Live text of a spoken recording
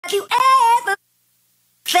like you ever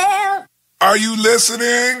felt. Are you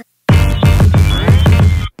listening?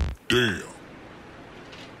 Damn.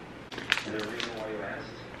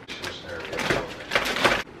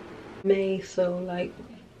 May, so like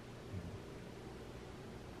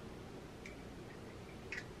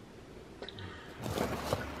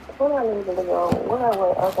when I needed to go, when I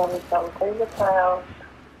went, I got me something crazy pounds.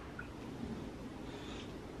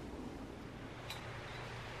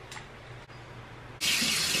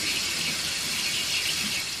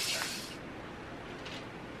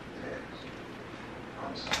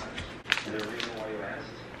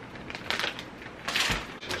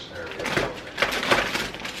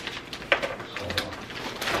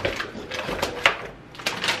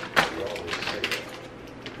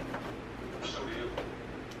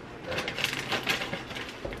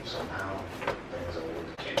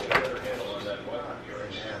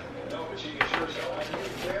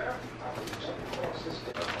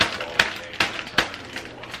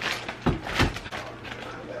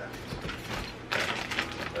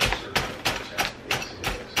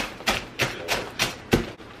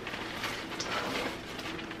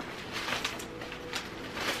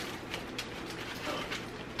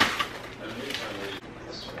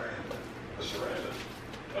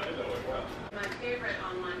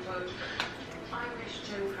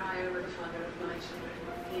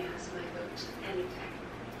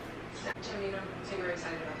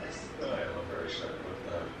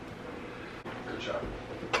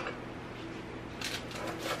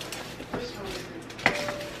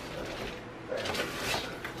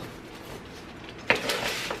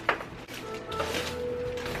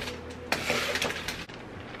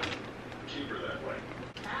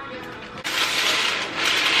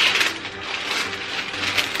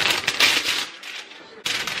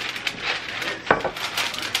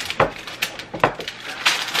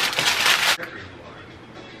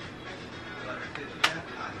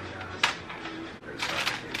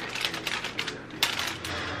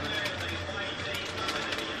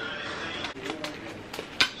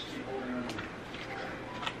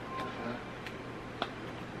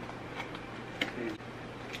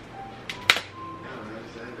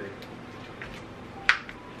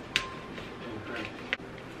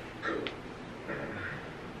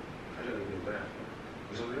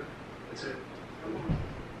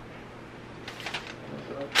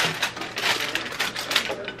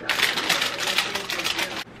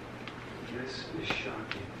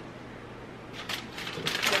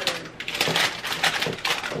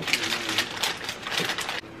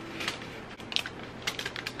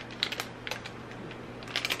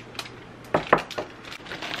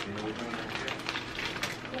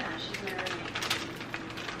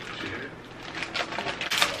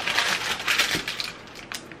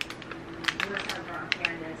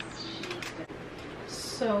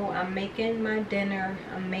 So I'm making my dinner.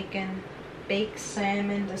 I'm making baked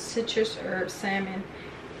salmon, the citrus herb salmon.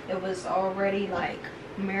 It was already like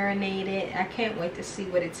marinated. I can't wait to see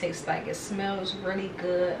what it tastes like. It smells really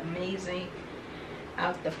good, amazing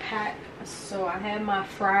out the pack. So I have my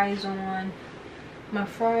fries on. My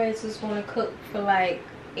fries is going to cook for like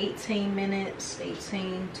 18 minutes,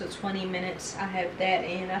 18 to 20 minutes. I have that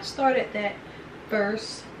in. I started that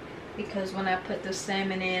first because when I put the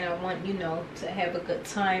salmon in, I want, you know, to have a good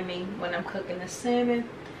timing when I'm cooking the salmon.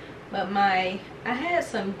 But I had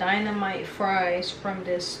some dynamite fries from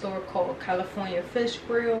this store called California Fish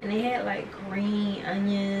Grill, and they had like green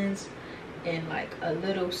onions and like a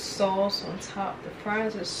little sauce on top. The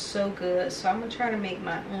fries are so good, so I'm gonna try to make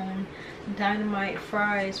my own dynamite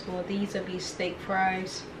fries. Well, these will be steak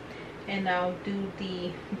fries, and I'll do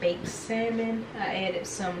the baked salmon. I added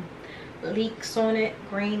some leeks on it,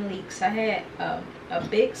 green leeks. I had a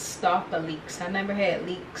big stalk of leeks. I never had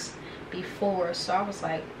leeks before, so I was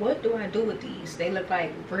like, what do I do with these? They look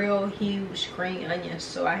like real huge green onions,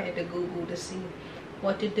 so I had to Google to see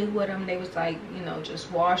what to do with them. They was like, you know,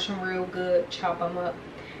 just wash them real good, chop them up.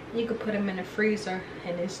 You could put them in the freezer,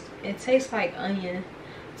 and it tastes like onion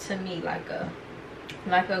to me, like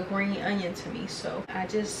a green onion to me. So I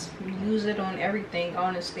just use it on everything.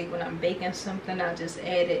 Honestly, when I'm baking something, I just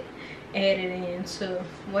add it into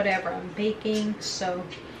whatever I'm baking. So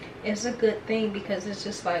it's a good thing because it's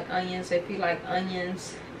just like onions. If you like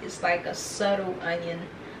onions, it's like a subtle onion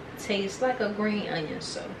taste, like a green onion.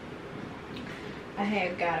 So I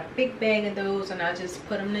had got a big bag of those, and I just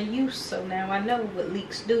put them to use. So now I know what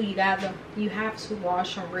leeks do. You have to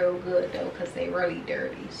wash them real good though, because they really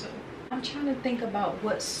dirty. So I'm trying to think about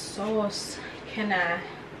what sauce can I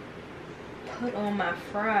put on my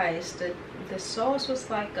fries. The sauce was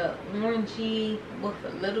like a orangey with a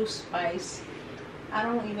little spice. I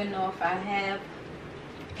don't even know if I have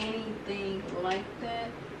anything like that,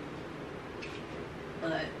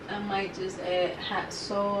 but I might just add hot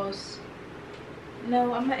sauce.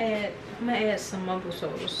 No, I'm gonna add some mumbo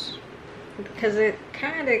sauce because it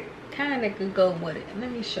kind of could go with it.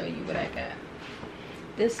 Let me show you what I got.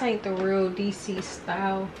 This ain't the real DC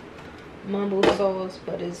style mumbo sauce,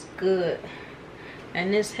 but it's good.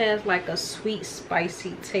 And this has like a sweet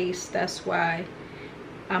spicy taste. That's why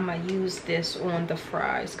I'm gonna use this on the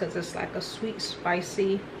fries, because it's like a sweet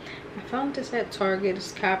spicy. I found this at Target.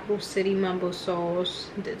 It's Capital City mumbo sauce.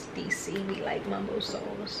 That's DC. We like mumbo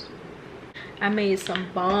sauce. I made some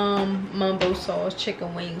bomb mumbo sauce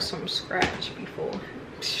chicken wings from scratch before.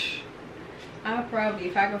 I'll probably,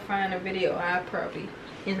 if I can find a video, I'll probably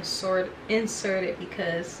insert it,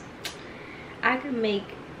 because I can make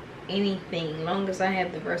anything long as I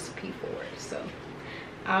have the recipe for it. So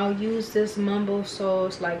I'll use this mumbo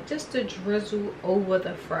sauce like just to drizzle over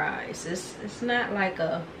the fries. It's not like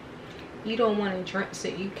a, you don't want to drench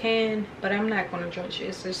it, you can, but I'm not going to drench it.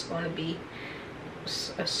 It's just going to be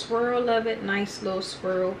a swirl of it, nice little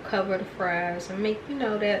swirl, cover the fries and make, you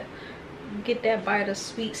know, that, get that bite of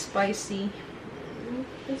sweet spicy.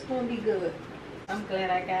 It's going to be good. I'm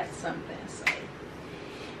glad I got something. So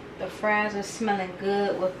the fries are smelling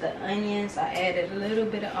good with the onions. I added a little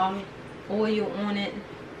bit of olive oil on it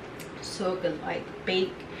so it could like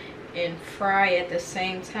bake and fry at the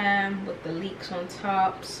same time with the leeks on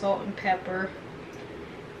top, salt and pepper.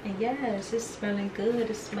 And yes, it's smelling good.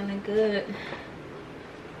 It's smelling good.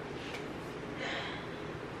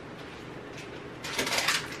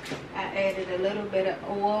 I added a little bit of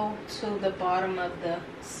oil to the bottom of the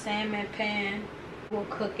salmon pan. We'll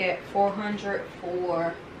cook at 400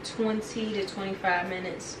 for 20 to 25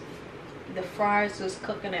 minutes. The fries was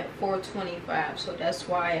cooking at 425, so that's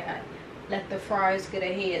why I let the fries get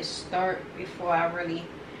a head start before I really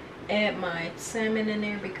add my salmon in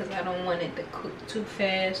there, because I don't want it to cook too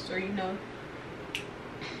fast, or, you know.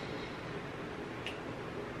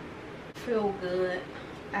 Feel good.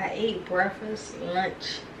 I ate breakfast,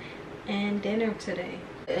 lunch, and dinner today.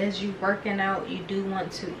 As you working out, you do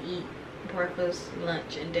want to eat breakfast,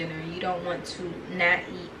 lunch, and dinner. You don't want to not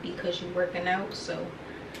eat because you're working out. So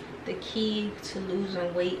the key to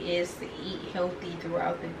losing weight is to eat healthy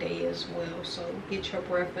throughout the day as well. So get your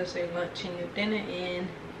breakfast and lunch and your dinner in.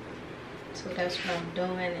 So that's what I'm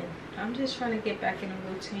doing, and I'm just trying to get back in a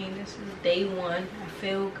routine. This is day one. I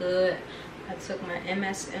feel good. I took my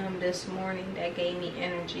MSM this morning. That gave me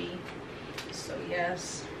energy. So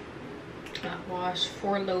yes, I washed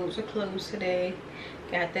 4 loads of clothes today.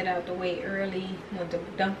 Got that out the way early. Went to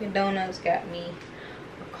Dunkin' Donuts, got me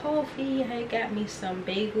a coffee. I got me some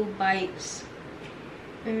bagel bites.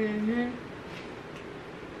 It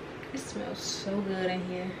smells so good in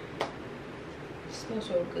here. It smells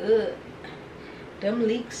so good. Them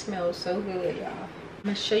leeks smell so good, y'all. I'm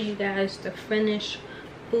gonna show you guys the finished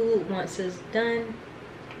food once it's done.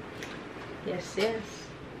 Yes, yes.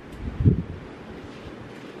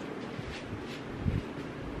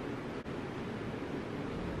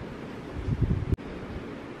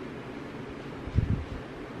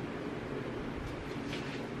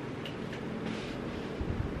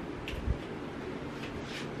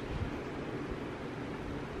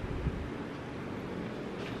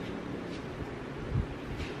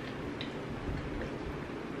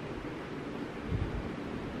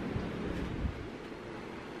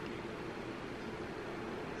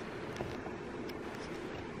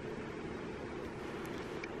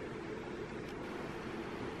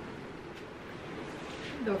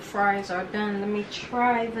 The fries are done. Let me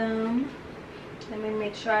try them. Let me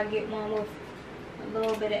make sure I get one with a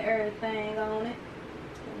little bit of everything on it.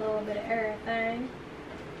 A little bit of everything.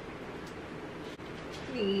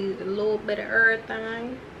 Need a little bit of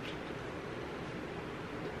everything.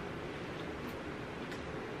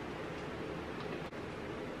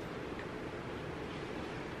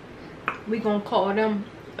 We gonna call them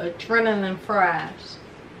adrenaline fries.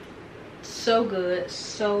 So good.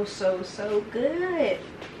 So good.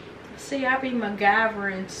 See, I be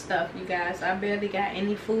MacGyvering stuff, you guys. I barely got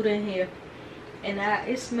any food in here, and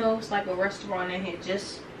it smells like a restaurant in here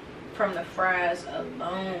just from the fries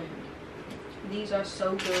alone. These are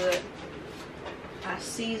so good. I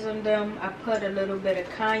seasoned them. I put a little bit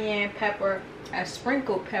of cayenne pepper. I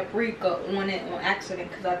sprinkled paprika on it on accident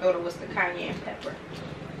because I thought it was the cayenne pepper.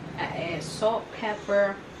 I add salt,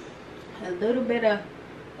 pepper, a little bit of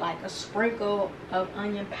like a sprinkle of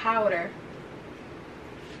onion powder,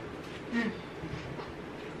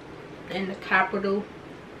 and the Capital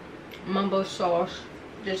mumbo sauce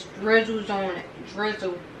just drizzles on it.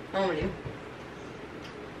 Drizzle on it.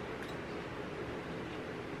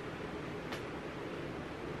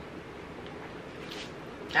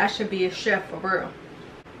 I should be a chef for real.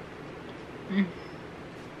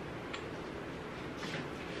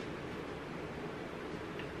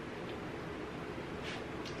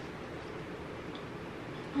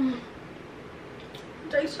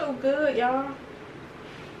 They so good, y'all.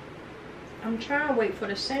 I'm trying to wait for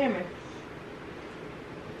the salmon.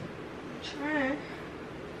 Trying.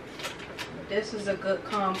 This is a good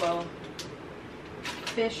combo.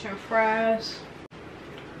 Fish and fries.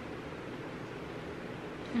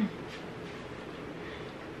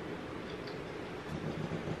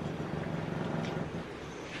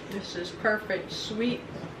 This is perfect sweet,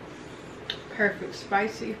 perfect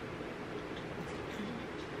spicy.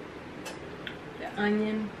 The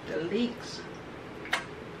onion, the leeks.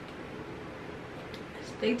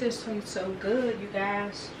 They just taste so good, you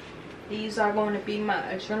guys. These are going to be my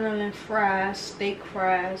adrenaline fries, steak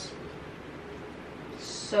fries.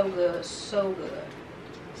 So good, so good.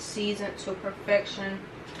 Seasoned to perfection.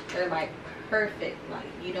 They're like perfect. Like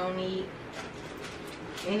you don't need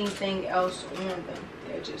anything else on them.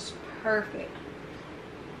 They're just perfect.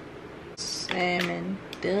 Salmon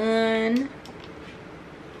done.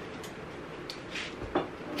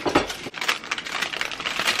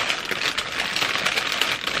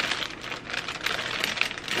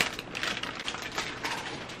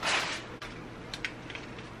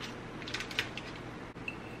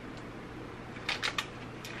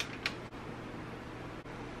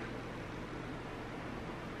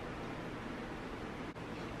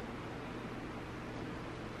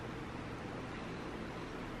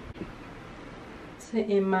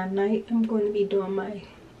 In my night, I'm going to be doing my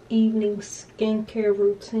evening skincare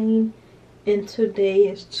routine, and today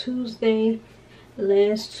is Tuesday.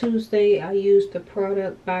 Last Tuesday I used the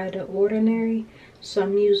product by The Ordinary, so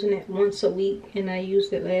I'm using it once a week, and I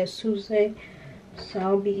used it last Tuesday, so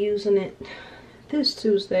I'll be using it this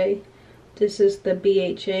Tuesday. This is the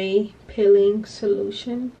BHA peeling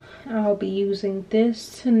solution. I'll be using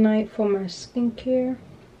this tonight for my skincare.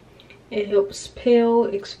 It helps peel,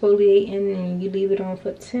 exfoliate, and then you leave it on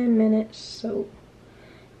for 10 minutes. So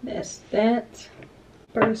that's that.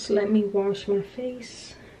 First, let me wash my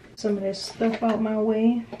face. Some of this stuff out my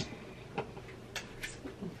way.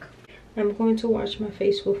 I'm going to wash my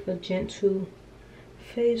face with a gentle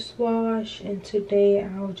face wash, and today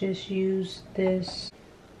I'll just use this.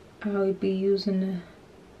 I'll be using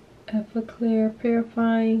the Everclear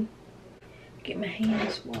Purifying. Get my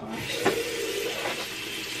hands washed.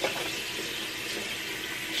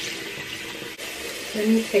 Let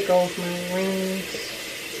me take off my rings.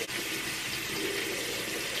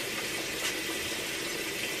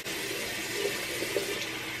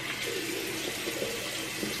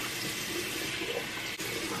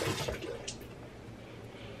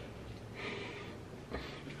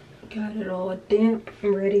 Got it all damp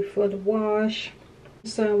and ready for the wash.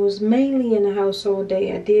 So I was mainly in the house all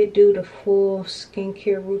day. I did do the full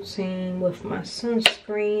skincare routine with my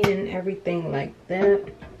sunscreen and everything like that.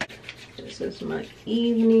 This is my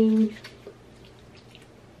evening.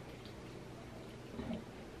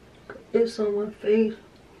 Put this on my face.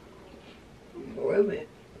 Rub it.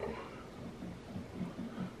 I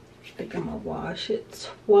think I'm gonna wash it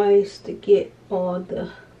twice to get all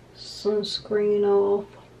the sunscreen off.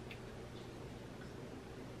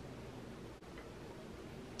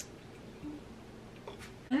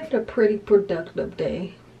 I had a pretty productive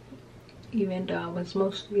day, even though I was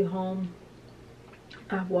mostly home.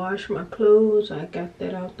 I washed my clothes, I got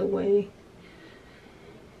that out the way.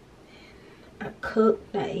 I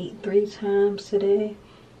cooked, I ate 3 times today.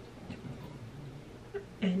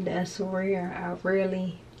 And that's rare. I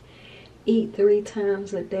rarely eat 3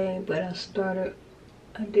 times a day, but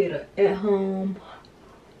I did an at-home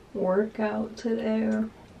workout today.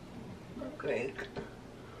 Okay.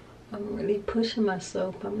 I'm really pushing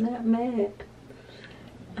myself. I'm not mad.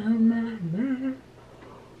 I'm not mad.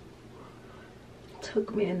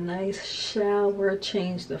 Took me a nice shower,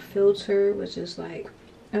 changed the filter, which is like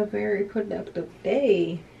a very productive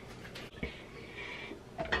day.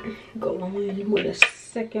 Going with a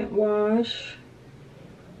second wash.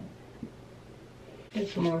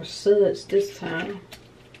 There's more suds this time.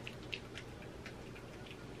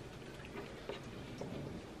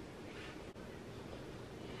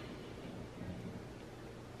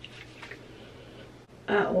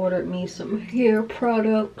 I ordered me some hair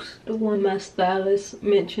products. The one my stylist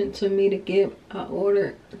mentioned to me to get. I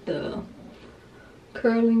ordered the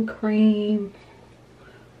curling cream.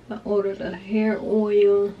 I ordered a hair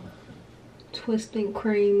oil, twisting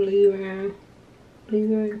cream,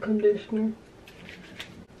 leave-in conditioner.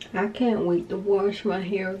 I can't wait to wash my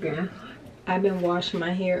hair again. I've been washing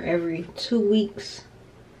my hair every 2 weeks.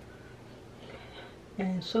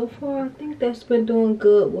 And so far I think that's been doing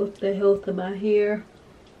good with the health of my hair.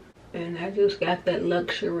 And I just got that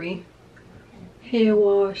luxury hair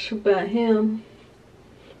wash by him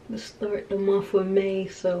to start the month of May.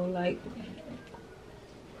 So like,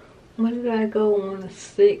 when did I go on the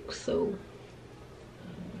 6th? So,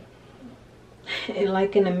 and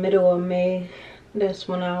like in the middle of May, that's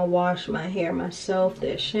when I'll wash my hair myself.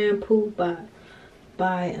 That shampoo by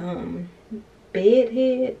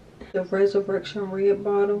Bedhead, the Resurrection Red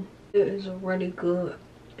bottle. It is a really good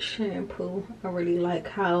shampoo. I really like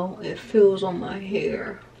how it feels on my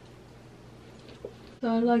hair. So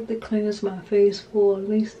I like to cleanse my face for at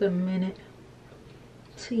least a minute.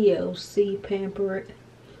 TLC, pamper it.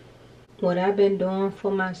 What I've been doing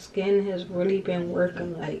for my skin has really been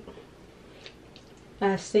working. Like,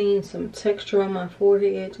 I seen some texture on my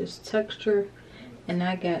forehead, just texture, and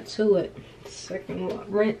I got to it. Second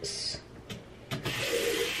rinse.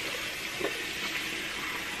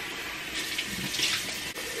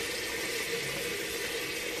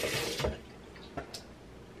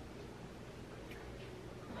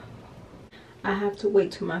 I have to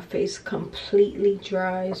wait till my face completely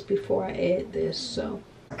dries before I add this. So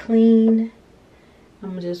clean. I'm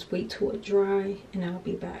gonna just wait till it dry and I'll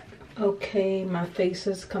be back. Okay, my face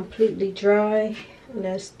is completely dry.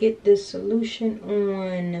 Let's get this solution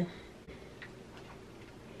on.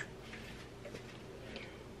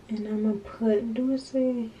 And I'm gonna put, do it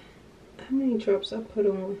say how many drops I put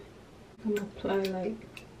on? I'm gonna apply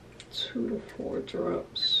like 2 to 4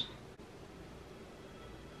 drops.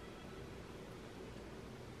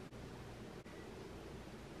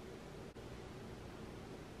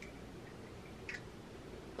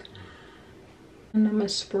 And I'm gonna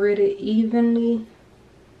spread it evenly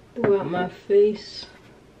throughout my face.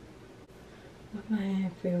 My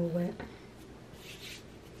hand feel wet.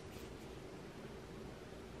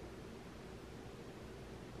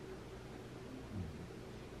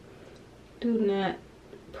 Do not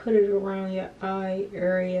put it around your eye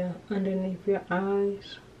area, underneath your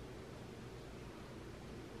eyes.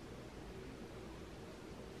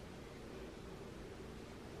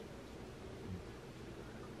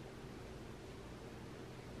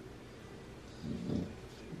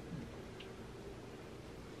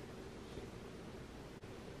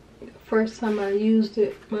 First time I used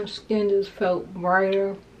it, my skin just felt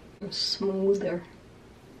brighter and smoother.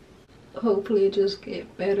 Hopefully it just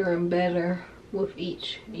get better and better with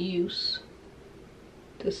each use.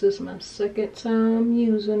 This is my second time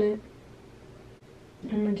using it.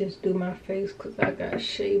 I'm gonna just do my face because I got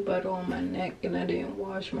shea butter on my neck and I didn't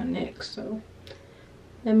wash my neck. So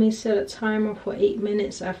let me set a timer for 8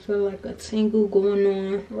 minutes. I feel like a tingle going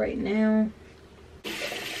on right now.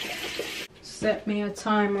 Set me a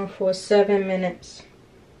timer for 7 minutes.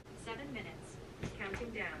 7 minutes.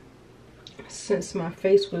 Counting down. Since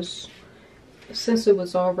it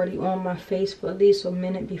was already on my face for at least a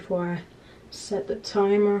minute before I set the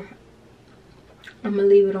timer, I'm gonna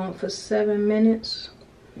leave it on for 7 minutes.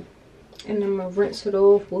 And I'm gonna rinse it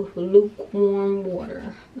off with lukewarm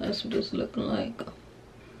water. That's what it's looking like.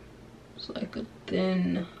 It's like a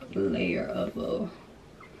thin layer of a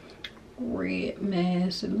red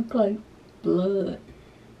mass. It looks like blood.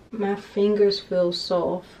 My fingers feel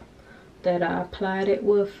soft that I applied it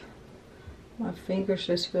with. My fingers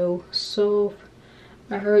just feel soft.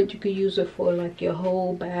 I heard you could use it for like your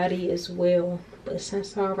whole body as well, but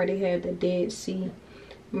since I already had the Dead Sea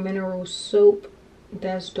mineral soap,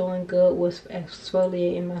 that's doing good with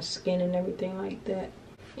exfoliating my skin and everything like that.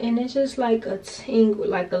 And it's just like a tingle,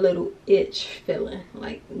 like a little itch feeling.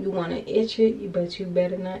 Like you want to itch it, but you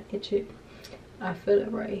better not itch it. I feel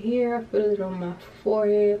it right here. I feel it on my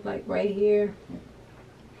forehead, like right here.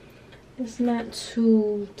 It's not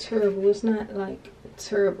too terrible. It's not like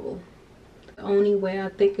terrible. The only way I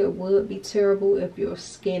think it would be terrible if your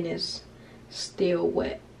skin is still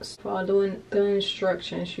wet. Following the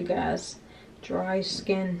instructions, you guys. Dry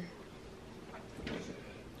skin.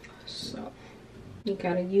 So you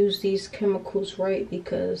gotta use these chemicals right,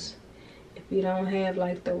 because if you don't have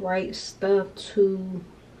like the right stuff to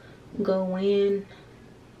go in,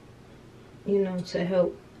 you know, to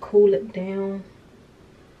help cool it down.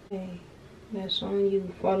 Okay, that's on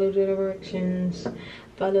you. Follow the directions.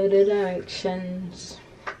 Follow the directions.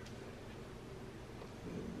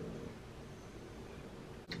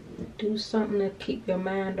 Do something to keep your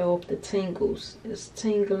mind off the tingles. It's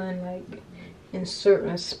tingling like in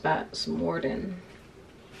certain spots more than.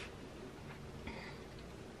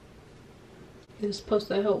 It's supposed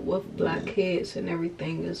to help with blackheads and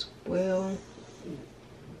everything as well.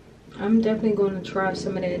 I'm definitely going to try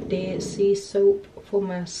some of that Dead Sea soap for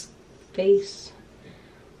my face.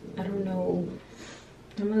 I don't know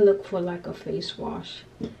I'm gonna look for like a face wash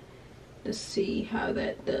to see how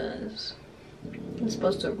that does. It's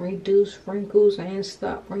supposed to reduce wrinkles and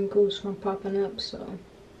stop wrinkles from popping up, so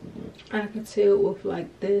I can tell with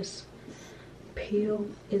like this peel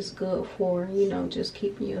is good for, you know, just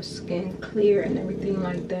keeping your skin clear and everything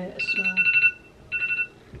like that. So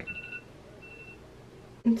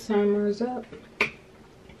timer's up.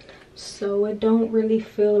 So it don't really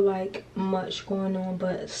feel like much going on,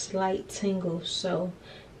 but slight tingles. So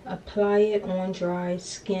apply it on dry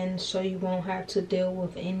skin so you won't have to deal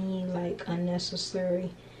with any like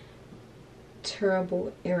unnecessary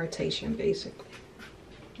terrible irritation basically.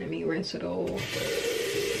 Let me rinse it all.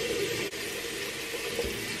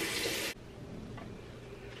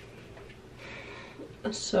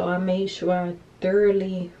 So I made sure I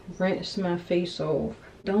thoroughly rinse my face off.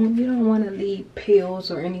 You don't want to leave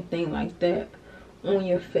peels or anything like that on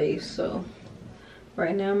your face. So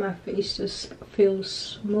right now my face just feels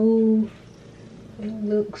smooth. It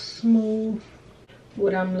looks smooth.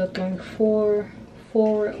 What I'm looking forward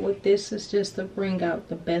with this is just to bring out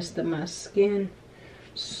the best of my skin.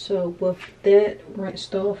 So with that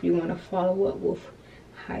rinsed off, you want to follow up with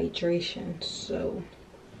hydration. So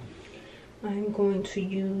I'm going to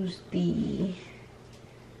use the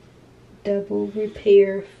Double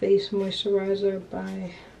Repair Face Moisturizer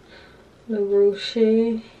by La Roche.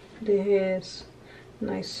 It has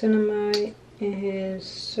niacinamide, it has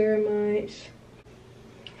ceramides,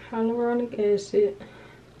 hyaluronic acid.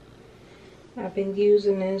 I've been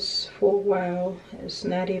using this for a while. It's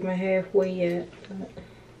not even halfway yet, but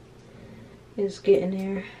it's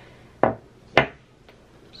getting there.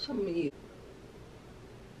 Some of you.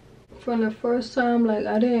 From the first time, like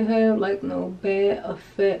I didn't have like no bad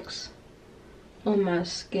effects on my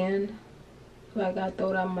skin. Like I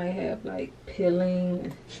thought I might have like peeling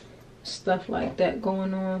and stuff like that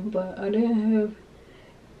going on, but I didn't have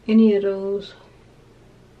any of those.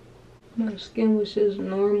 My skin was just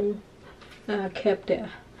normal. I kept it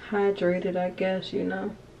hydrated, I guess, you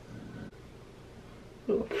know.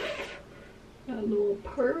 That little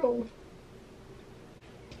pearl.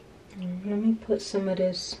 Let me put some of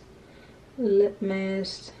this lip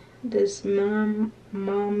mask, this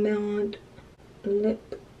Marmande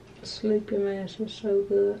lip sleeping mask is so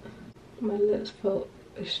good. My lips felt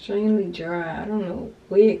extremely dry. I don't know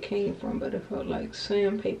where it came from, but it felt like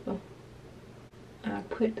sandpaper. I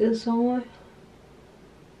put this on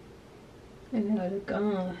and let it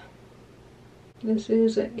go. This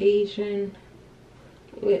is an Asian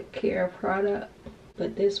lip care product,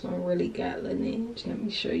 but this one really got Laneige. Let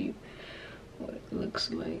me show you what it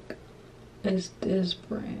looks like. It's this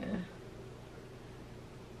brand.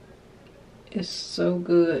 It's so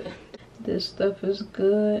good. This stuff is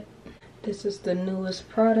good. This is the newest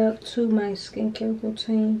product to my skincare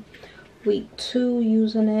routine. Week 2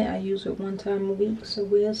 using it. I use it 1 time a week, so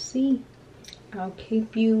we'll see. I'll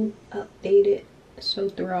keep you updated. So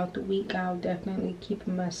throughout the week, I'll definitely keep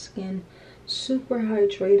my skin super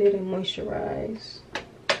hydrated and moisturized,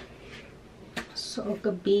 so it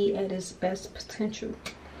could be at its best potential.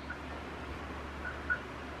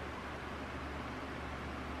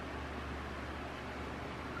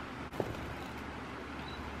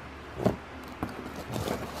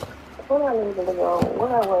 When I leave the go,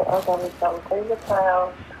 when I went, I got me something favorite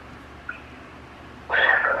towel.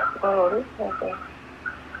 Oh, this happened.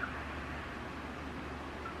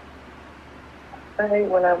 I hate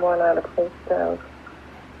when I run out of place stuff.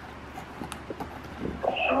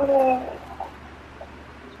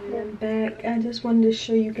 I'm back. I just wanted to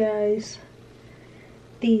show you guys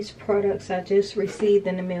these products I just received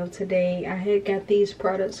in the mail today. I had got these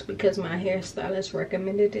products because my hairstylist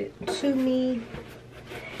recommended it to me,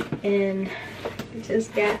 and I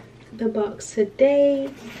just got the box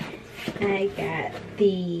today. I got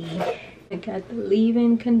the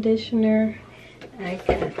leave-in conditioner. I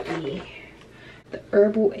got the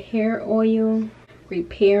herbal hair oil,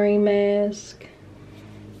 repairing mask,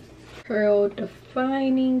 curl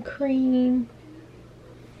defining cream,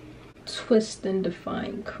 twist and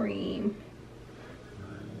define cream.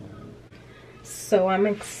 So I'm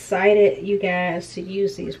excited, you guys, to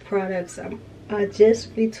use these products. I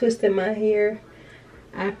just retwisted my hair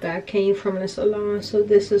after I came from the salon, so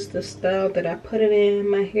this is the style that I put it in.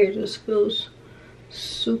 My hair just feels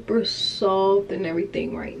super soft and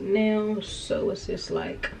everything right now, so it's just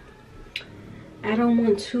like I don't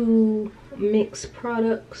want to mix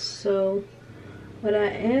products. So what I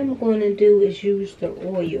am going to do is use the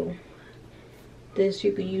oil. This,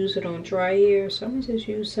 you could use it on dry hair, so I'm gonna just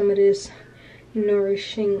use some of this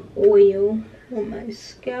nourishing oil on my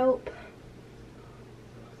scalp,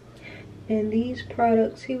 And these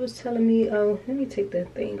products, he was telling me, oh, let me take the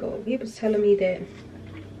thing off. He was telling me that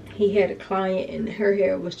he had a client and her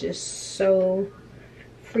hair was just so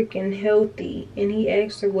freaking healthy. And he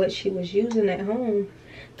asked her what she was using at home,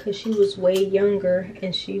 because she was way younger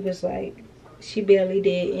and she was like, she barely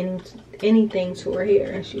did anything to her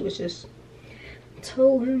hair. And she was just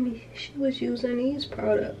told him she was using these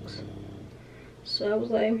products. So I was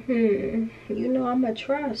like, you know, I'm gonna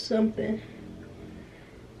try something.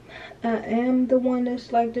 I am the one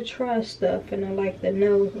that's like to try stuff, and I like to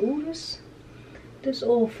know, ooh, this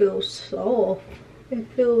oil feels soft. It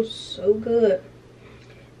feels so good.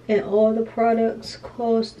 And all the products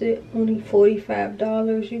costed only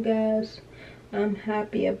 $45, you guys. I'm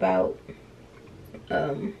happy about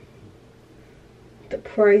the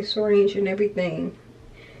price range and everything.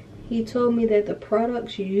 He told me that the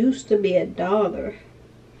products used to be $1,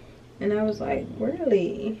 and I was like,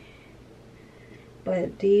 really?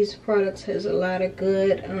 But these products has a lot of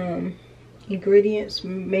good ingredients,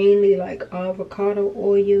 mainly like avocado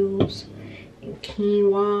oils and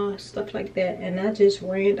quinoa, stuff like that. And I just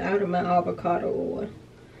ran out of my avocado oil.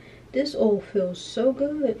 This oil feels so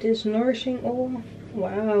good. This nourishing oil,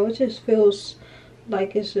 wow, it just feels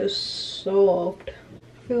like it's just soft.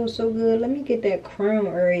 Feels so good. Let me get that crown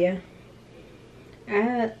area.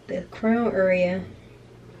 The crown area,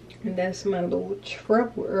 and that's my little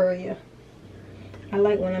trouble area. I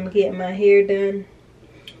like when I'm getting my hair done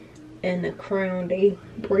and the crown, they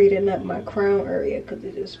braiding up my crown area, because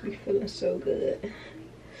it just be feeling so good.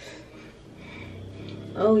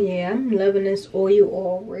 Oh yeah, I'm loving this oil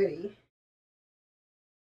already.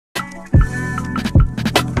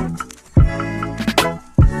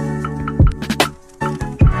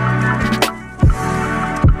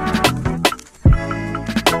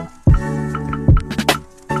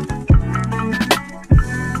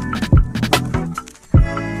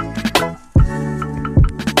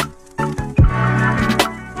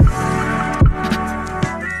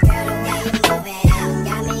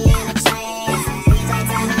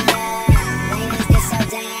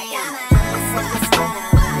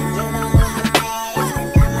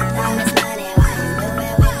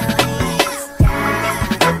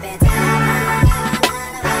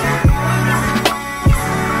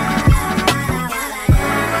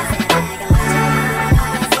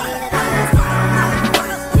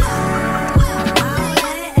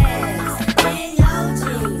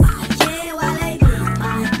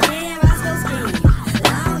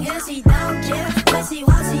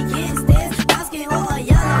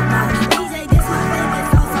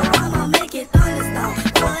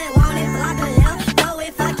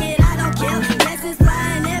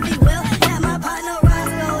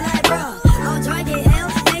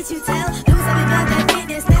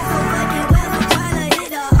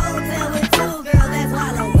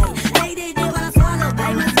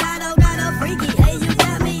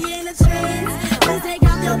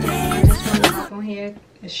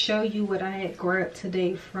 Show you what I had grabbed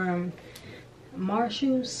today from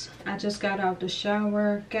Marshall's. I just got out the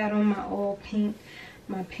shower, got on my all pink,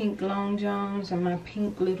 my pink long johns and my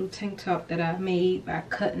pink little tank top that I made by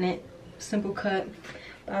cutting it, simple cut.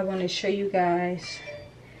 I want to show you guys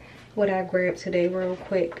what I grabbed today real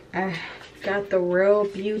quick. I got the Real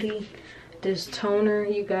Beauty, this toner.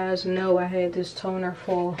 You guys know I had this toner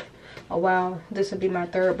for a while. This will be my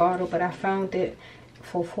third bottle, but I found it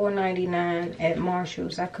for $4.99 at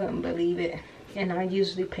Marshall's. I couldn't believe it. And I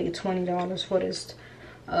usually pay $20 for this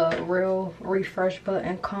Real Refresh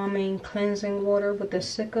Button Calming Cleansing Water with the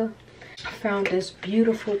Sika. I found this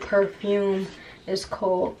beautiful perfume. It's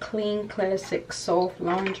called Clean Classic Soft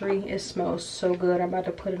Laundry. It smells so good. I'm about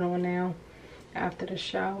to put it on now after the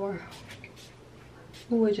shower.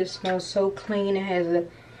 Ooh, it just smells so clean. It has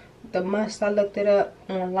the musk. I looked it up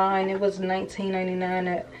online. It was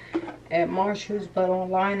 $19.99 at Marshall's, but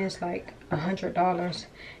online it's like $100.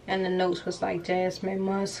 And the notes was like jasmine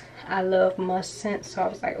musk. I love musk scent, so I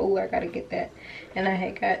was like, oh, I gotta get that. And I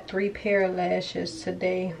had got 3 pair of lashes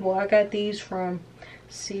today. Well, I got these from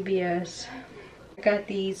CVS. I got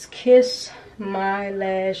these Kiss My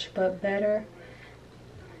Lash But Better,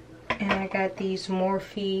 and I got these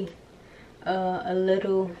Morphe a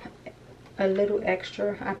little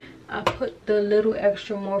extra. I put the little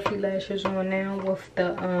extra Morphe lashes on now with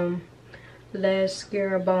the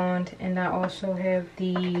Mascara Bond, and I also have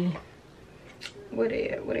the what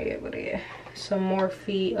are some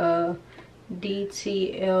Morphe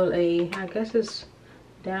DTLA. I guess it's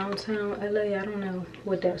downtown LA. I don't know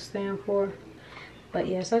what that stands for, but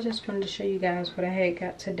yes, I just wanted to show you guys what I had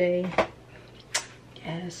got today.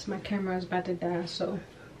 Yes, my camera is about to die, so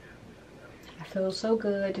I feels so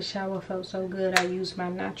good. The shower felt so good. I used my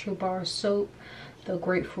natural bar soap, the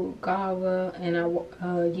grapefruit guava, and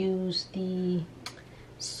I used the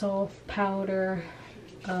soft powder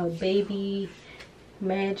baby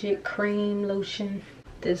magic cream lotion.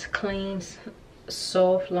 This cleans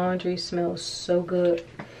soft laundry smells so good.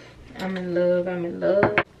 I'm in love. I'm in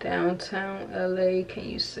love. Downtown LA, can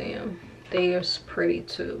you see them? They are pretty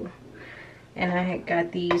too. And I had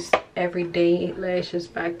got these everyday lashes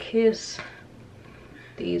by Kiss.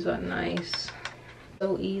 These are nice.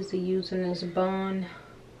 So easy using this bond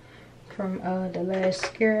from the Lash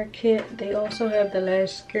Scare Kit. They also have the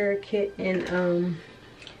Lash Scare Kit in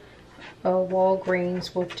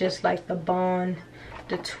Walgreens with just like the bond,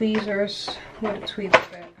 the tweezers. Where the tweezers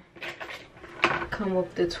at? Come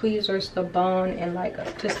with the tweezers, the bond, and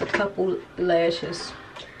like just a couple lashes.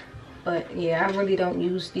 But yeah, I really don't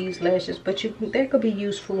use these lashes, but they could be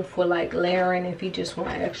useful for like layering if you just want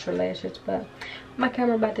extra lashes. But my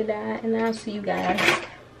camera about to die, and I'll see you guys.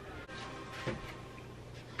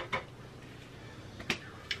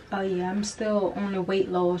 Oh yeah, I'm still on the weight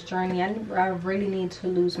loss journey. I really need to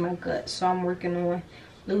lose my gut, so I'm working on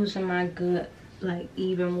losing my gut like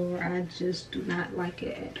even more. I just do not like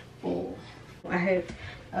it at all. I have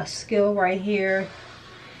a scale right here,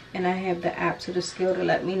 and I have the app to the scale to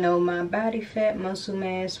let me know my body fat, muscle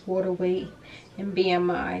mass, water weight, and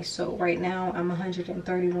BMI. So right now I'm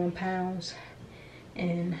 131 pounds,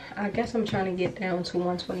 and I guess I'm trying to get down to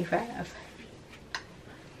 125.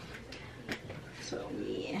 So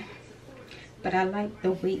yeah, but I like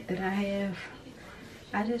the weight that I have.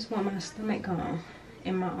 I just want my stomach gone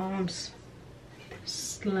and my arms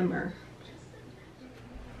slimmer.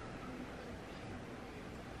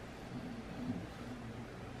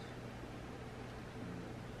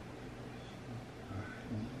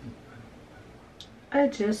 I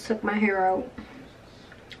just took my hair out,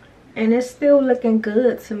 and it's still looking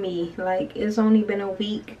good to me. Like, it's only been a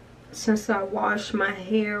week since I washed my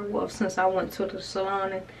hair. Well, since I went to the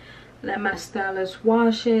salon and let my stylist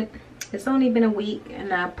wash it. It's only been a week,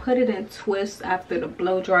 and I put it in twists after the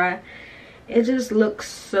blow dry. It just looks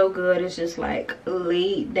so good. It's just like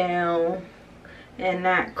laid down and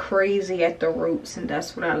not crazy at the roots, and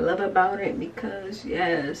that's what I love about it, because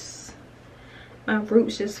yes, my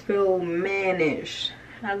roots just feel mannish.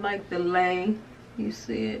 I like the lay. You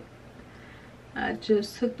see it? I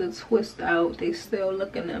just took the twist out. They still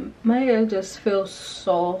looking at my hair. Just feels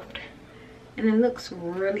soft, and it looks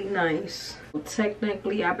really nice.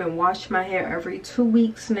 Technically, I've been washing my hair every 2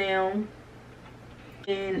 weeks now,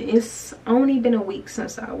 and it's only been a week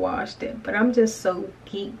since I washed it. But I'm just so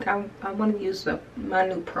geeked. I want to use my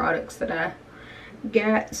new products that I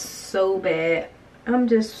got so bad. I'm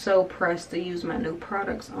just so pressed to use my new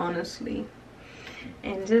products, honestly.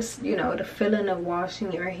 And just, you know, the feeling of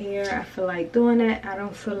washing your hair, I feel like doing that. I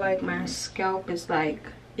don't feel like my scalp is like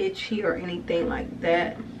itchy or anything like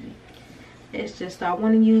that. It's just I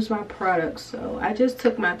want to use my products. So I just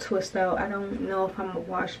took my twist out. I don't know if I'm gonna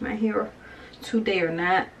wash my hair today or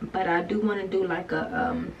not, but I do want to do like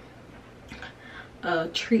a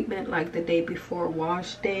treatment like the day before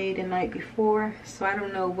wash day, the night before. So I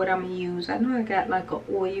don't know what I'm gonna use. I know I got like a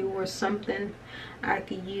oil or something I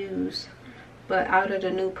could use, but out of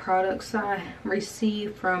the new products I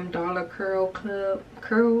received from Dollar Curl Club,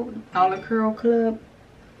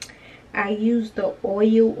 I used the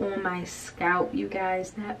oil on my scalp. You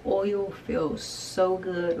guys, that oil feels so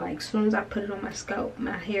good. Like, as soon as I put it on my scalp,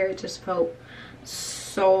 my hair just felt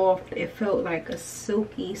soft. It felt like a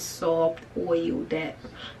silky soft oil that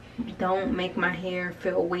don't make my hair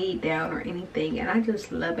feel weighed down or anything, and I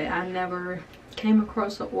just love it. I never came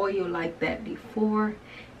across an oil like that before.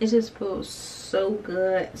 It just feels so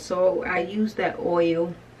good. So I use that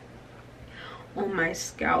oil on my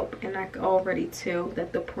scalp, and I can already tell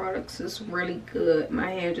that the products is really good. My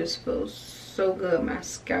hair just feels so good. My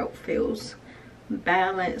scalp feels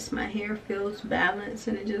balanced, my hair feels balanced,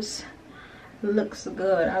 and it just looks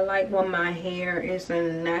good. I like when my hair is in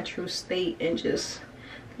a natural state and just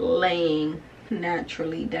laying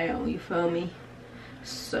naturally down, you feel me?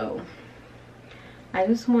 So I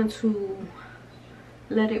just want to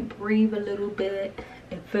let it breathe a little bit.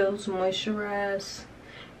 It feels moisturized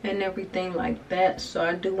and everything like that. So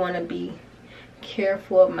I do want to be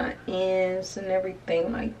careful of my ends and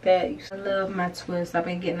everything like that. I love my twist. I've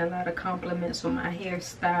been getting a lot of compliments on my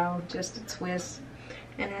hairstyle, just the twist,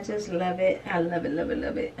 and I just love it. I love it, love it,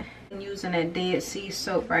 love it. I'm using that Dead Sea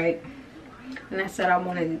soap, right? And I said I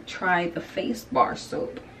wanted to try the face bar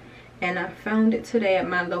soap, and I found it today at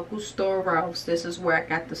my local store, Ralph's. This is where I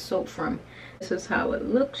got the soap from. This is how it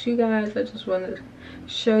looks, you guys. I just wanted to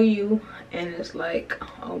show you. And it's like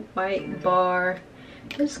a white bar.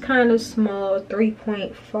 It's kind of small,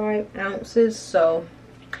 3.5 ounces. So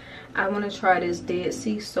I want to try this Dead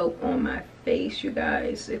Sea soap on my face, you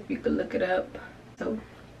guys, if you could look it up. So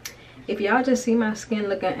if y'all just see my skin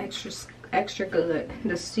looking extra good,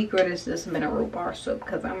 the secret is this mineral bar soap,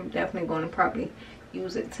 because I'm definitely going to probably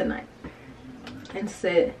use it tonight. And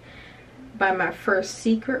said by my first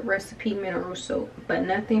secret recipe mineral soap, but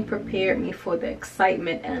nothing prepared me for the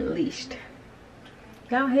excitement unleashed.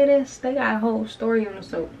 Y'all hear this? They got a whole story on the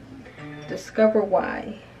soap. Discover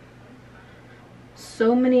why.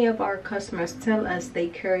 So many of our customers tell us they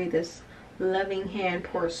carry this loving hand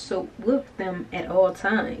pour soap with them at all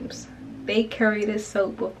times. They carry this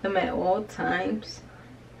soap with them at all times,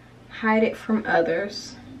 hide it from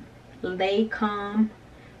others, lay calm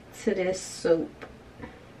to this soap,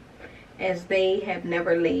 as they have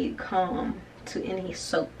never laid calm to any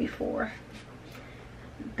soap before.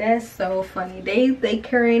 That's so funny. They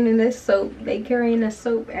carrying this soap. They carrying the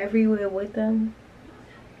soap everywhere with them.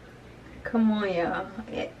 Come on, y'all.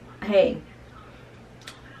 Hey,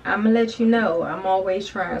 I'm gonna let you know I'm always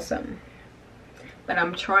trying something, but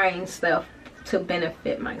I'm trying stuff to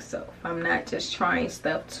benefit myself. I'm not just trying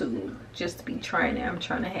stuff to just be trying it. I'm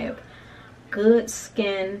trying to have good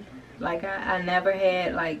skin. Like I never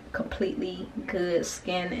had like completely good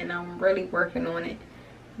skin, and I'm really working on it.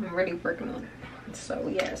 I'm really working on it. So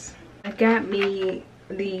yes, I got me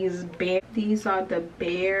these Bare. These are the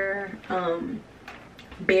Bare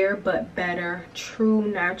Bare But Better True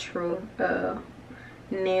Natural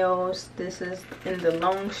nails. This is in the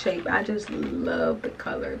long shape. I just love the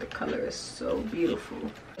color. The color is so beautiful.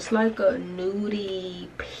 It's like a nudie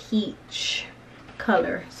peach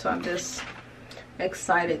color, so I'm just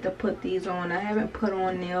excited to put these on. I haven't put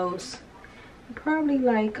on nails probably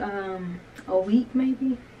like a week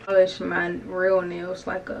maybe. Polish my real nails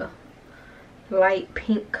like a light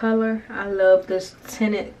pink color. I love this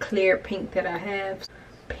tinted clear pink that I have.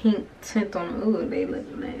 Pink tint on. Ooh, they look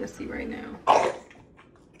nasty right now.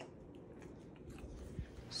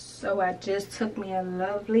 So I just took me a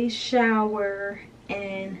lovely shower,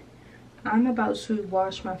 and I'm about to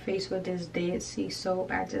wash my face with this Dead Sea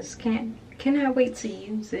soap. I just cannot wait to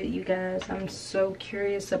use it, you guys. I'm so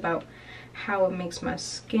curious about how it makes my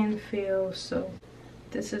skin feel. So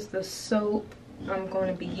this is the soap I'm going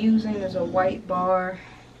to be using. There's a white bar,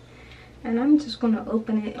 and I'm just going to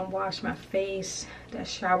open it and wash my face. That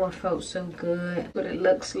shower felt so good. What it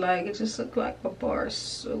looks like, it just looks like a bar of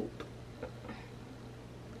soap.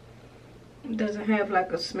 It doesn't have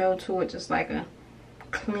like a smell to it, just like a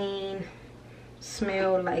clean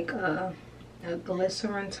smell, like a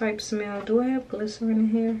glycerin type smell. Do I have glycerin in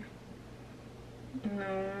here?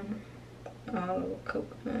 No. Oh,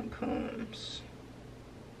 coconut palms.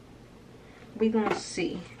 We gonna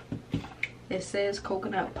see. It says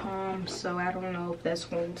coconut palms, so I don't know if that's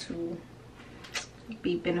going to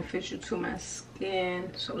be beneficial to my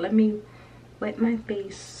skin. So let me wet my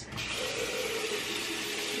face.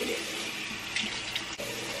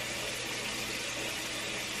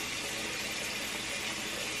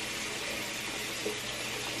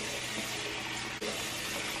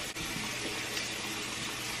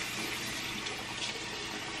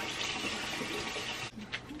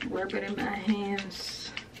 Rub it in my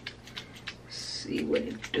hands, see what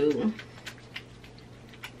it do.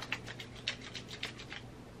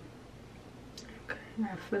 Okay,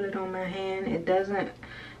 I feel it on my hand. It doesn't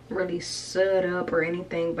really sud up or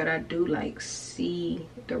anything, but I do like see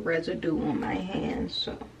the residue on my hand.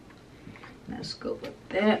 So let's go with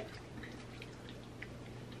that.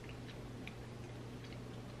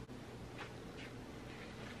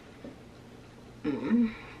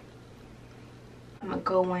 I'm gonna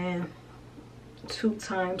go in 2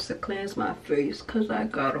 times to cleanse my face because I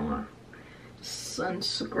got on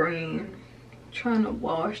sunscreen. Trying to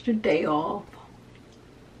wash the day off.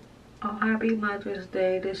 Oh, happy Mother's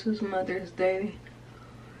Day. This is Mother's Day.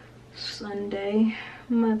 Sunday,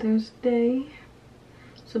 Mother's Day.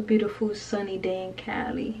 It's a beautiful sunny day in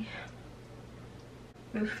Cali.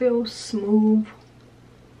 It feels smooth,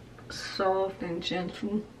 soft, and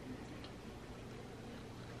gentle.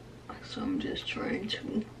 So I'm just trying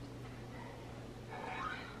to,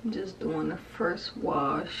 I'm just doing the first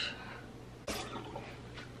wash.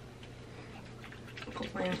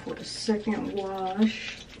 Going for the second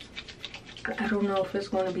wash. I don't know if it's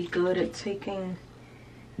going to be good at taking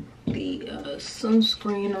the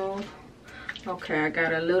sunscreen off. Okay, I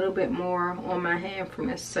got a little bit more on my hand from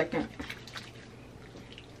the second.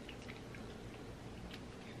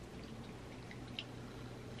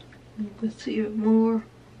 You can see it more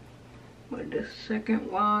with the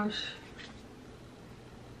second wash.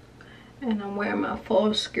 And I'm wearing my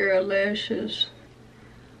Selfcare lashes.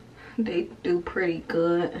 They do pretty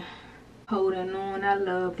good. Holding on. I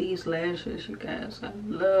love these lashes, you guys. I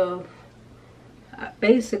love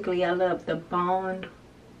the bond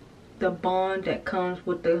that comes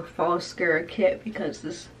with the Selfcare kit,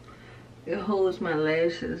 because it holds my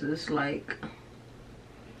lashes. It's like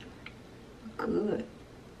good.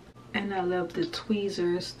 And I love the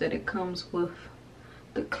tweezers that it comes with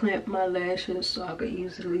to clamp my lashes, so I could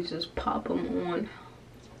easily just pop them on.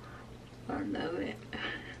 I love it.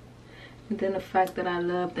 And then the fact that I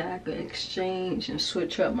love that I could exchange and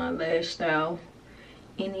switch up my lash style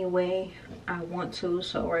any way I want to.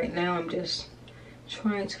 So right now I'm just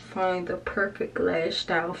trying to find the perfect lash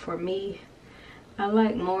style for me. I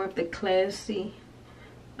like more of the classy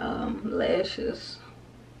lashes,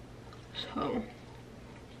 so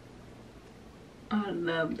I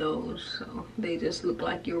love those. So they just look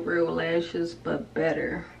like your real lashes, but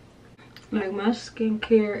better. Like, my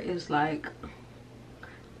skincare is like,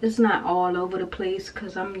 it's not all over the place,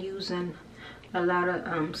 because I'm using a lot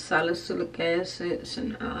of salicylic acids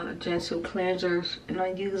and gentle cleansers, and I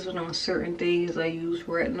use it on certain days. I use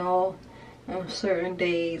retinol on certain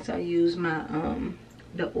days. I use my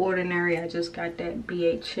The Ordinary. I just got that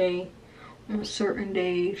BHA on certain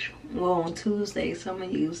days. Well, on Tuesdays I'm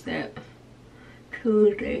gonna use that.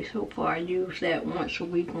 Tuesday so far, I use that once a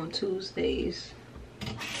week on Tuesdays.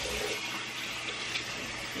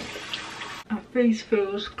 My face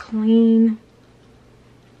feels clean.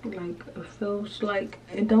 Like, it feels like,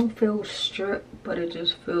 it don't feel stripped, but it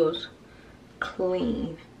just feels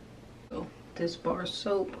clean. So this bar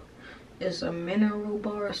soap is a mineral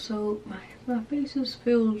bar soap. My face just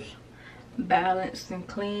feels balanced and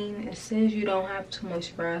clean. It says you don't have to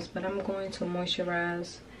moisturize, but I'm going to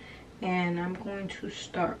moisturize. And I'm going to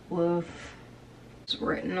start with this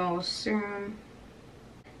retinol serum.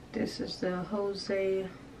 This is the Jose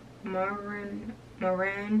Moran.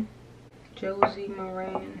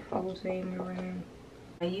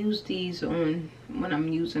 I use these on when I'm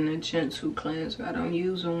using a gentle cleanser. I don't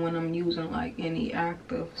use them when I'm using like any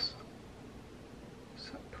actives.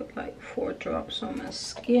 So I put like 4 drops on my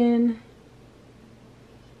skin.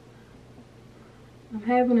 I'm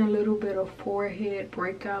having a little bit of forehead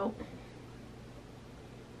breakout.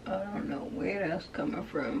 I don't know where that's coming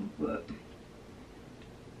from, but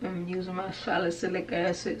I'm using my salicylic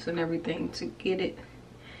acids and everything to get it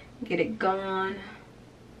gone.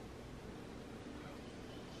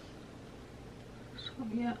 So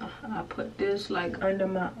yeah, I put this like under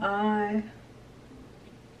my eye.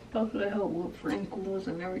 Hopefully help with wrinkles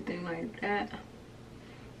and everything like that.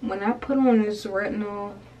 When I put on this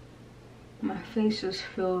retinol, my face just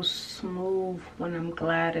feels smooth when I'm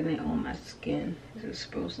gliding it on my skin. It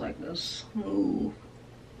just feels like a smooth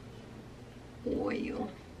oil.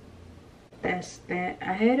 That's that.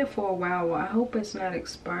 I had it for a while. I hope it's not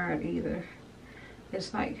expired either.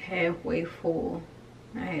 It's like halfway full.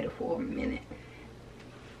 I had it for a minute.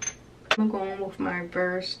 I'm going with my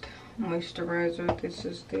Versed moisturizer. This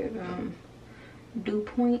is the Dew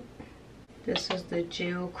Point. This is the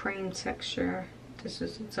gel cream texture. This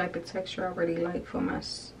is the type of texture I really like for my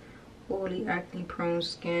oily, acne prone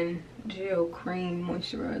skin. Gel cream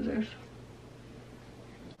moisturizers.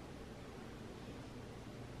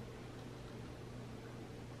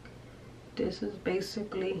 This is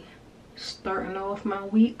basically starting off my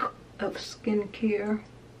week of skincare.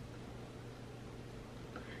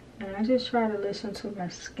 And I just try to listen to my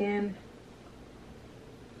skin.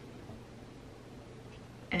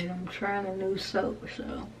 And I'm trying a new soap,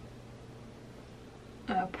 so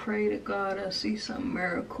I pray to God I see some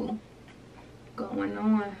miracle going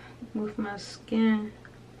on with my skin.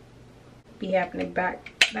 Be happening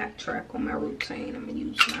backtrack on my routine. I'm gonna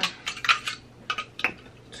use my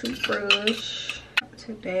toothbrush.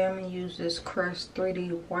 Today I'm gonna use this Crest 3D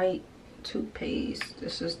White toothpaste.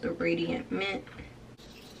 This is the Radiant Mint.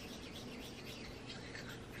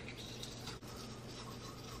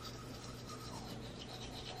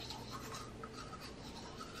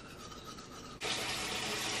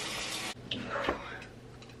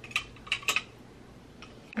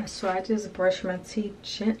 So I just brush my teeth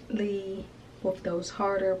gently with those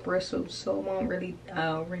harder bristles, so it won't really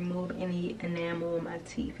remove any enamel on my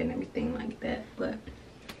teeth and everything like that. But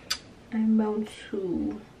I'm about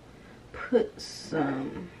to put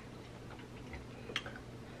some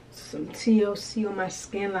TLC on my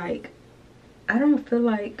skin. Like, I don't feel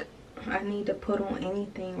like I need to put on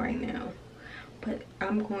anything right now, but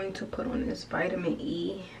I'm going to put on this vitamin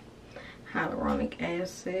E, hyaluronic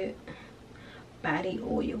acid, body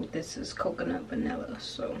oil. This is coconut vanilla.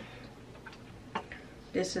 So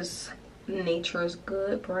this is Nature's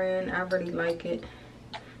Good brand. I really like it.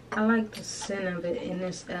 I like the scent of it, and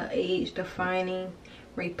it's age defining,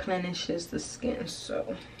 replenishes the skin,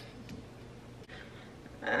 so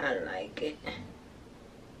I like it.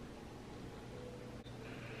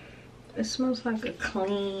 It smells like a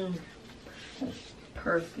clean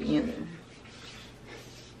perfume.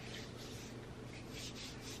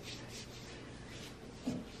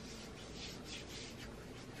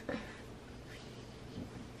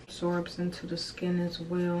 Absorbs into the skin as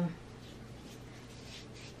well.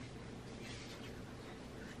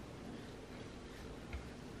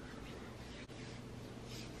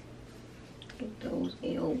 Get those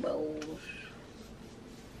elbows.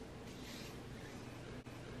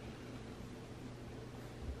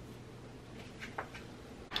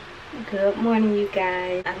 Good morning, you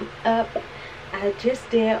guys. I'm up. I just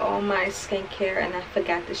did all my skincare and I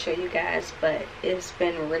forgot to show you guys, but it's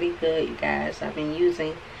been really good, you guys. I've been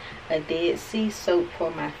using a Dead Sea soap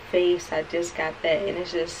for my face. I just got that and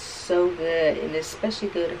it's just so good, and it's especially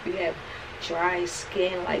good if you have dry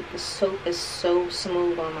skin. Like, the soap is so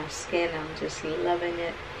smooth on my skin. I'm just loving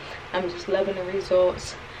it. I'm just loving the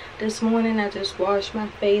results. This morning I just washed my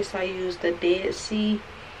face. I used the Dead Sea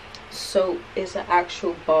soap. It's an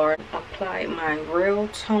actual bar. Applied my real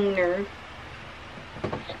toner.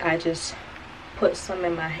 I just put some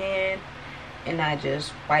in my hand and I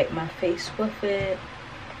just wipe my face with it,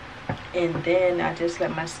 and then I just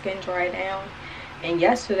let my skin dry down. And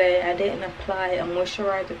yesterday I didn't apply a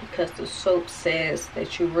moisturizer because the soap says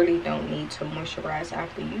that you really don't need to moisturize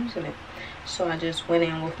after using it. So I just went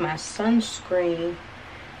in with my sunscreen.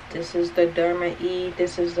 This is the Derma E.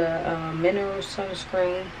 This is a mineral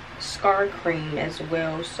sunscreen, scar cream as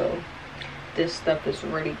well. So this stuff is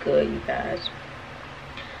really good, you guys.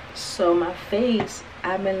 So my face,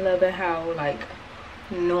 I've been loving how like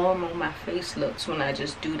normal my face looks when I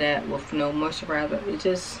just do that with no moisturizer. It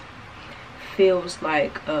just feels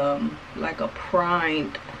like a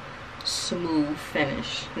primed, smooth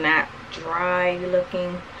finish. Not dry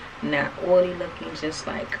looking, not oily looking, just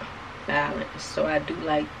like balanced. So I do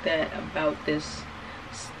like that about this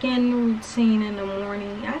skin routine in the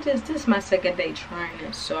morning. This is my second day trying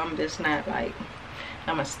it, so I'm just not like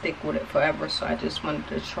I'm gonna stick with it forever. So I just wanted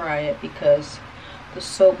to try it because the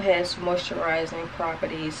soap has moisturizing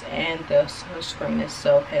properties and the sunscreen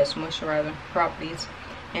itself has moisturizing properties,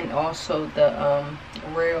 and also the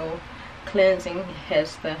real cleansing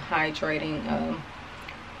has the hydrating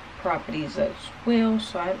properties as well.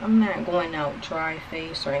 So I'm not going out dry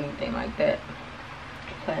face or anything like that.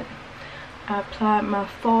 But I applied my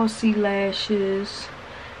falsy lashes.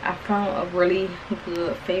 I found a really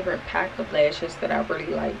good favorite pack of lashes that I really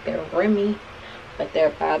like. They're Remy, but they're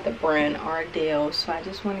by the brand Ardell. So I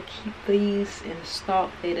just want to keep these in stock.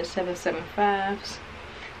 They're the 775s.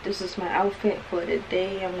 This is my outfit for the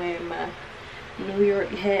day. I'm wearing my New York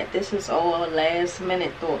hat. This is all last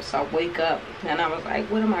minute thoughts. I wake up and I was like,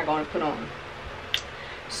 what am I going to put on?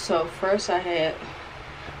 So first I had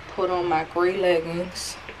put on my gray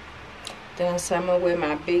leggings. Then I said I'm going to wear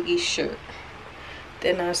my Biggie shirt.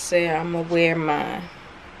 Then I said I'm going to wear my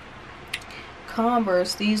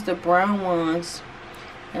Converse. These the brown ones.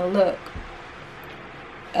 And look,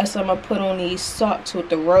 that's what I'm going to put on these socks with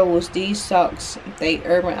the rose. These socks, they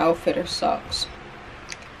Urban Outfitter socks.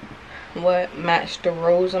 What matched the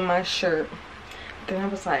rose on my shirt. Then I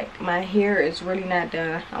was like, my hair is really not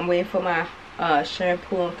done. I'm waiting for my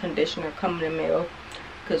shampoo and conditioner coming in the mail,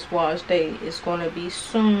 because wash day is going to be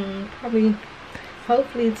soon. Probably,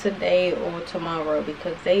 hopefully today or tomorrow,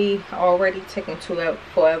 because they already taken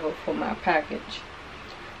forever for my package.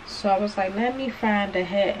 So I was like, let me find a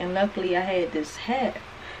hat, and luckily I had this hat.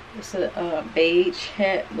 It's a beige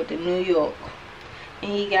hat with the New York,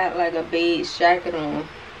 and he got like a beige jacket on.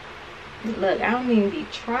 Look, I don't even be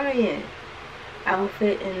trying.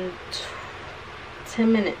 Outfit in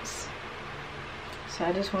 10 minutes. So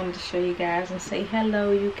I just wanted to show you guys and say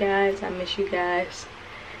hello, you guys. I miss you guys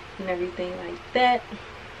and everything like that.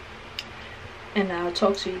 And I'll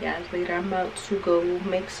talk to you guys later. I'm about to go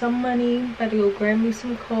make some money. About to go grab me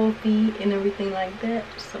some coffee and everything like that.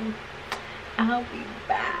 So I'll be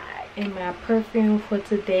back. And my perfume for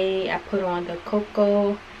today, I put on the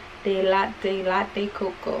Coco de Latte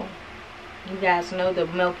Coco. You guys know the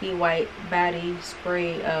milky white body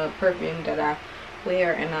spray perfume that I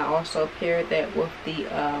wear, and I also paired that with the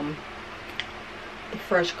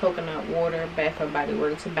fresh coconut water Bath and Body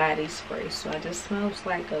Works body spray. So it just smells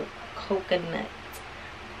like a coconut.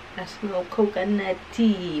 I smell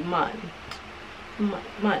coconutty, man.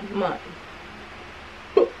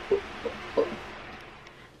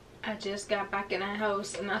 just got back in the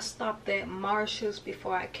house and I stopped at Marshall's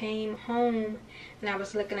before I came home, and I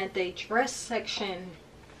was looking at the dress section,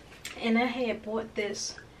 and I had bought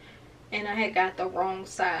this and I had got the wrong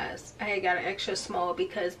size. I had got an extra small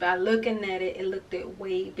because by looking at it, it looked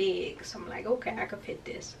way big. So I'm like, okay, I could fit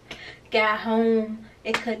this. Got home,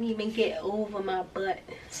 it couldn't even get over my butt.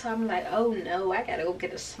 So I'm like, oh no, I gotta go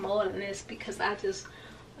get a small in this because I just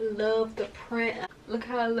love the print. Look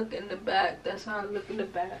how I look in the back. That's how I look in the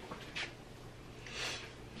back.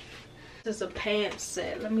 This is a pants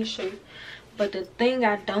set. Let me show you. But the thing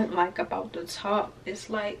I don't like about the top is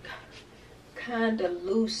like kind of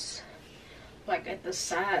loose, like at the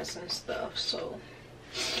sides and stuff. So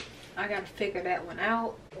I gotta figure that one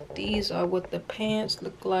out. These are what the pants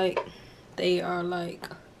look like. They are like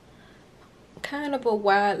kind of a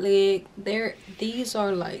wide leg. These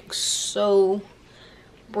are like so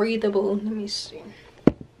breathable. Let me see.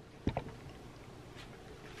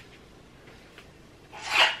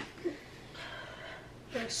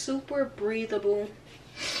 They're super breathable,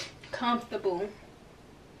 comfortable,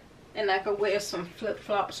 and I could wear some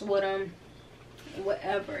flip-flops with them,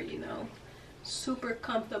 whatever, you know. Super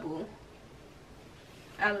comfortable.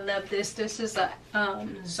 I love this. This is a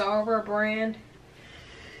Zara brand.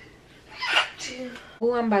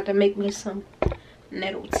 Oh, I'm about to make me some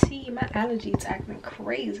nettle tea. My allergies acting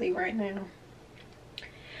crazy right now.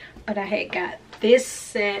 But I had got this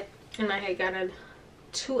set, and I had got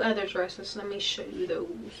two other dresses. Let me show you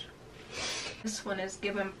those. This one is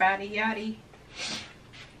giving body yaddy.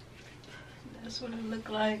 That's what it look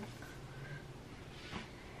like.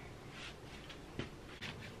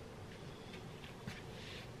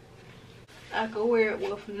 I could wear it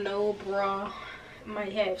with no bra. It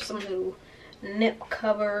might have some little nip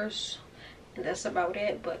covers, and that's about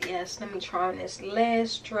it. But yes, let me try on this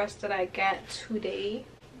last dress that I got today.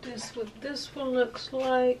 This what this one looks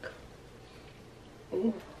like.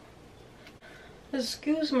 Ooh.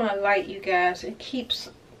 Excuse my light, you guys. It keeps,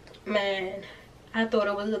 man, I thought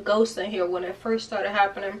it was a ghost in here when it first started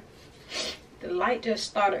happening. The light just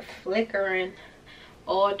started flickering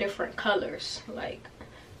all different colors. Like,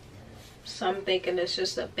 so I'm thinking it's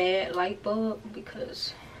just a bad light bulb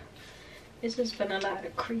because it's just been a lot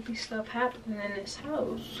of creepy stuff happening in this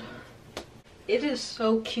house. It is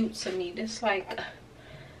so cute to me. This like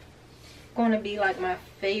going to be like my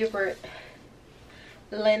favorite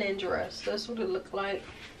linen dress. That's what it looked like.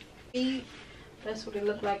 That's what it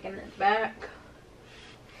looked like in the back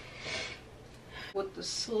with the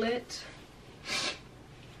slit.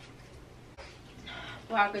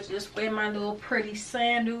 Well, I could just wear my little pretty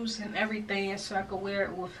sandals and everything, so I could wear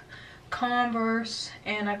it with Converse,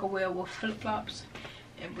 and I could wear it with flip-flops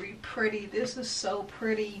and be pretty. This is so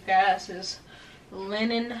pretty, you guys. It's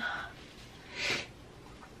linen,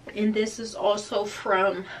 and this is also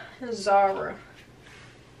from Zara.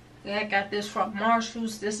 Yeah, I got this from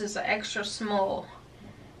Marshall's. This is an extra small,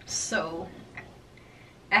 so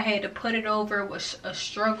I had to put it over. It was a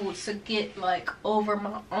struggle to get like over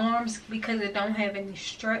my arms because it don't have any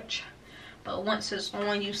stretch, but once it's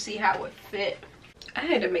on, you see how it fit. I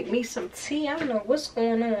had to make me some tea. I don't know what's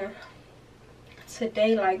going on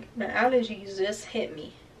today. Like, the allergies just hit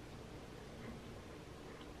me,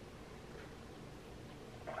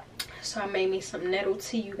 so I made me some nettle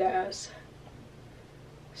tea, you guys.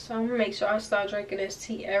 So I'm gonna make sure I start drinking this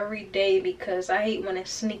tea every day because I hate when it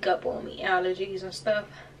sneak up on me, allergies and stuff.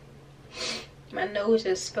 My nose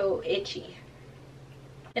just felt itchy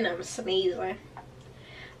and I'm sneezing.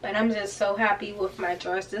 But I'm just so happy with my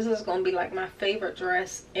dress. This is gonna be like my favorite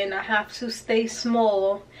dress, and I have to stay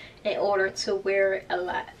small in order to wear it a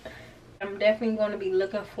lot. I'm definitely gonna be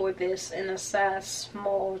looking for this in a size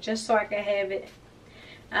small just so I can have it.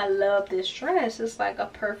 I love this dress. It's like a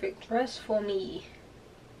perfect dress for me.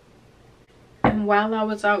 And while I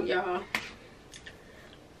was out, y'all,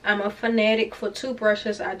 I'm a fanatic for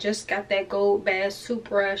toothbrushes. I just got that Gold Bass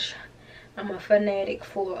toothbrush. I'm a fanatic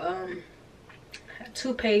for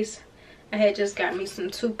toothpaste. I had just got me some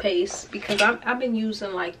toothpaste because I've been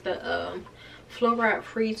using like the fluoride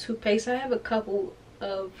free toothpaste. I have a couple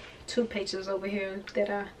of toothpastes over here that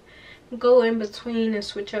I go in between and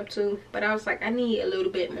switch up to, but I was like, I need a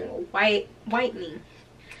little bit more whitening.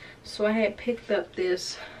 So I had picked up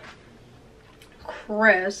this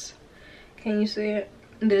Crest, can you see it?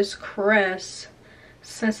 This Crest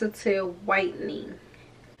sensitive whitening,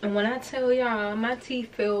 and when I tell y'all, my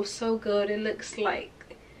teeth feel so good. It looks like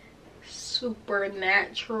super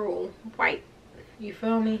natural white, you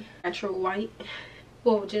feel me? Natural white,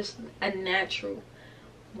 well, just a natural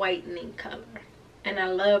whitening color. And I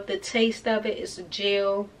love the taste of it. It's a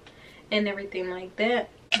gel and everything like that.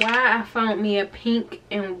 Why I found me a pink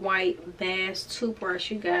and white vase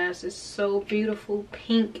toothbrush, you guys. It's so beautiful,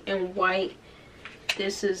 pink and white.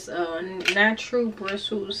 This is natural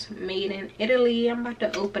bristles made in Italy. I'm about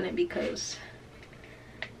to open it because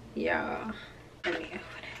yeah, let me open it.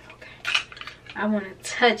 Okay, I want to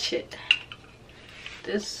touch it.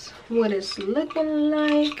 This what it's looking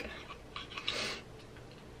like.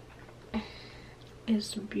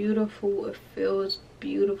 It's beautiful. It feels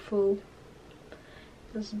beautiful.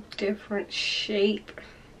 This different shape.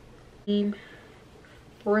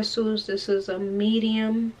 Bristles. This is a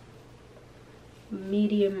medium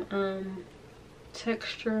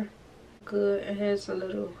texture. Good. It has a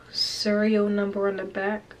little serial number on the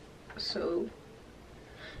back, so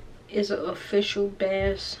it's an official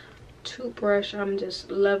Bass toothbrush. I'm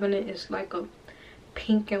just loving it. It's like a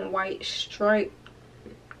pink and white stripe.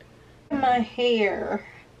 My hair,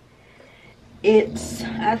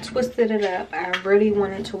 I twisted it up. I really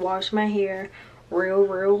wanted to wash my hair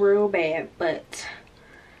real bad, but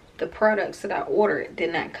the products that I ordered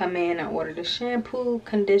did not come in. I ordered a shampoo,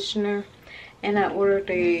 conditioner, and I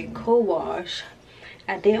ordered a co-wash.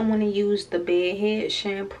 I didn't want to use the bed head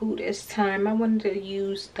shampoo this time. I wanted to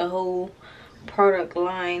use the whole product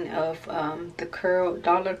line of the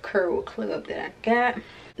Dollar Curl Club that I got.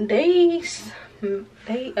 They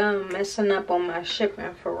messing up on my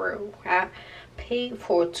shipping for real. I paid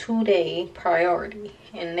for a 2-day priority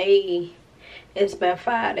and it's been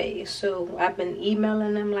 5 days, so I've been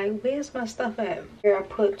emailing them like, where's my stuff at? Here I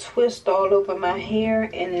put twist all over my hair,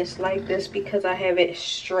 and it's like this because I have it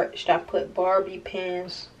stretched. I put Barbie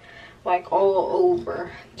pins like all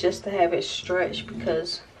over just to have it stretched,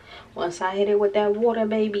 because once I hit it with that water,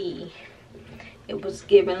 baby, it was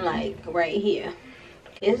giving like right here.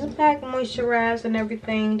 It's back moisturized and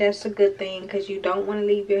everything. That's a good thing, because you don't want to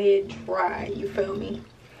leave your hair dry, you feel me?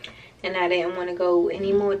 And I didn't want to go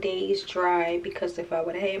any more days dry, because if I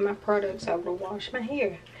would have had my products, I would have washed my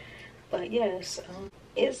hair. But yes,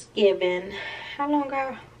 it's given. How long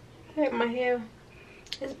I had my hair?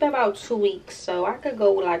 It's been about 2 weeks, so I could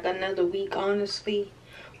go like another week, honestly,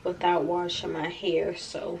 without washing my hair.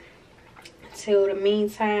 So until the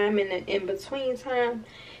meantime and the in-between time,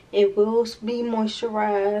 it will be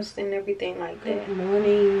moisturized and everything like that. Good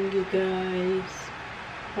morning, you guys.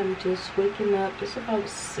 I'm just waking up. It's about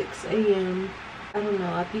 6 a.m. I don't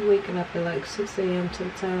know. I be waking up at like 6 a.m.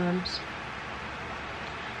 sometimes.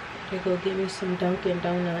 They go get me some Dunkin'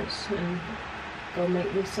 Donuts and go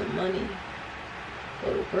make me some money.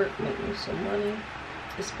 Go to work, make me some money.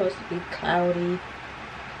 It's supposed to be cloudy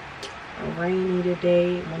and rainy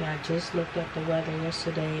today, when I just looked at the weather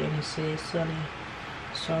yesterday and it said sunny.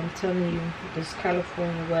 So I'm telling you, this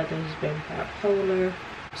California weather has been bipolar.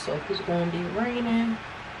 So if it's going to be raining,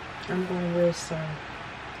 I'm going to wear some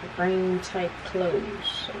rain type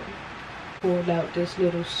clothes. So pulled out this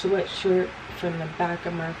little sweatshirt from the back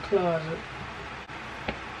of my closet.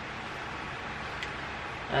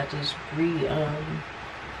 I just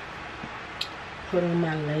put on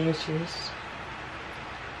my lashes.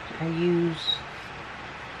 I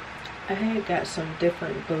had got some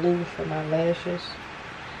different glue for my lashes,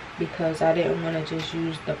 because I didn't want to just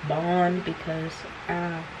use the Bond, because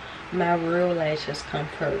my real lashes come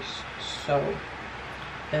first. So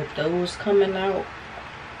if those coming out,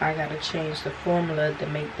 I gotta change the formula to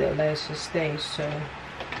make the lashes stay. So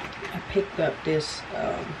I picked up this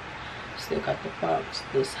still got the box,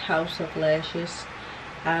 this House of Lashes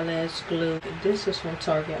eyelash glue. This is from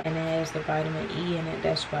Target and it has the vitamin E in it.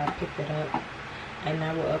 That's why I picked it up. And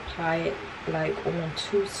I will apply it like on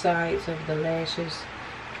 2 sides of the lashes,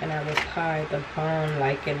 and I will apply the bond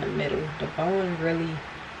like in the middle. The bond really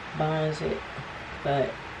bonds it,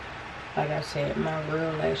 but like I said, my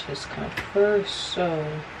real lashes come first. So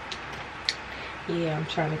yeah, I'm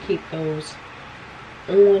trying to keep those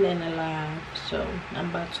on and alive. So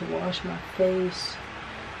I'm about to wash my face.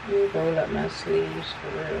 Let me roll up my sleeves for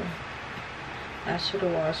real. I should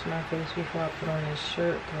have washed my face before I put on this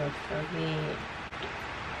shirt, but forget.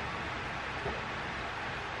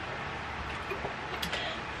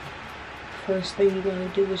 First thing you're gonna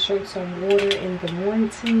do is drink some water in the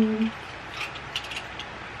morning.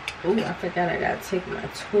 Oh, I forgot I gotta take my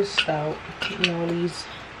twist out. You know, these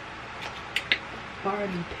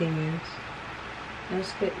Barbie pins.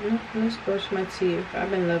 Let's brush my teeth. I've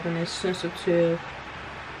been loving this sensitive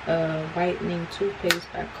whitening toothpaste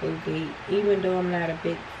by Colgate, even though I'm not a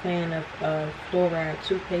big fan of fluoride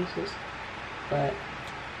toothpastes, but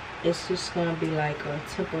it's just gonna be like a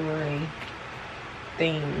temporary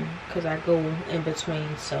thing because I go in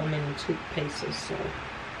between so many toothpastes. So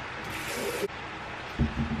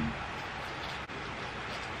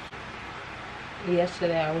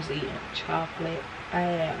Yesterday I was eating chocolate. I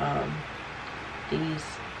had these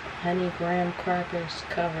honey graham crackers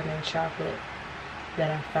covered in chocolate that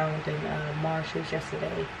I found in Marshall's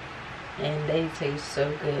yesterday, and they taste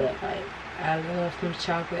so good. Like, I love some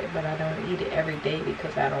chocolate, but I don't eat it every day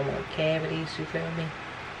because I don't want cavities, you feel me?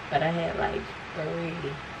 But I had like 3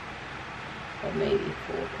 or maybe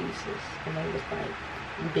 4 pieces, and they was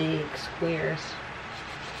like big squares.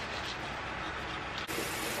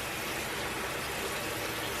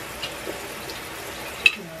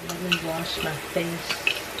 Let me wash my face.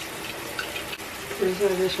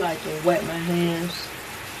 Because I just like to wet my hands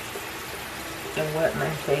and wet my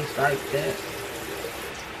face like that.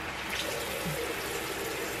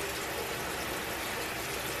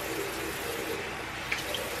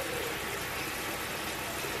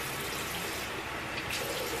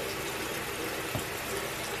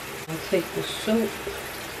 I'll take the soap,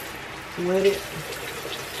 wet it,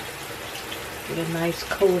 get a nice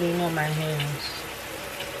coating on my hands.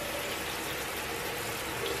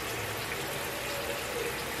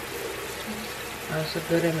 That's a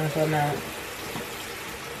good enough amount.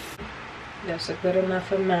 That's a good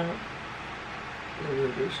enough amount.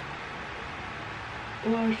 Just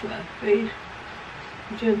wash my face.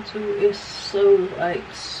 Gentle. It's so like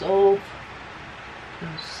soft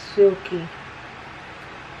and silky.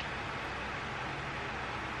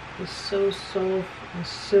 It's so soft and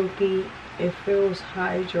silky. It feels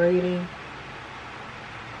hydrating.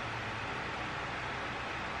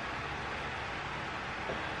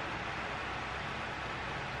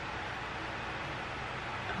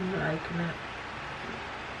 I'm liking it.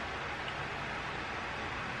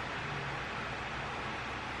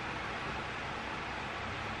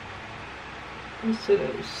 This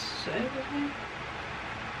is 7.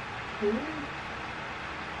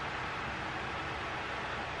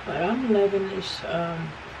 But I'm loving this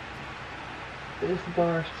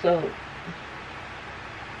bar soap.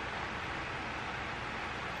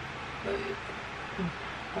 But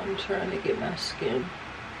I'm trying to get my skin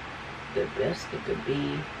the best it could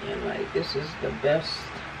be, and like this is the best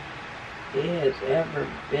it has ever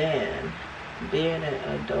been. Being an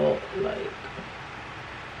adult, like,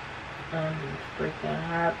 I'm freaking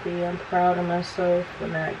happy. I'm proud of myself for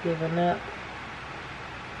not giving up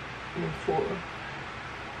and for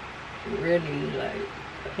really like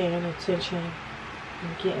paying attention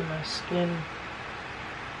and getting my skin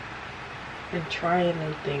and trying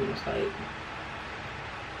new things. Like,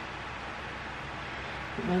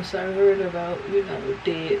 once I heard about, you know,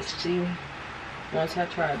 Dead Sea, once I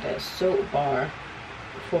tried that soap bar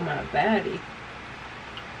for my body,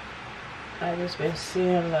 I just been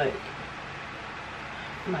seeing like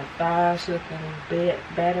my thighs looking a bit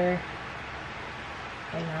better,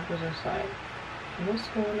 and I was just like, what's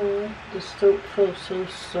going on? The soap felt so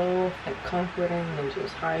soft and comforting and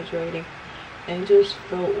just hydrating, and just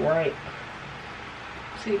felt right.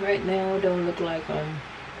 See, right now it don't look like I'm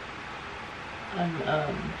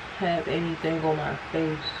have anything on my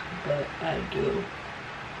face, but I do.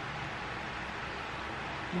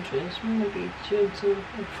 I just want to be gentle.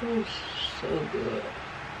 It feels so good.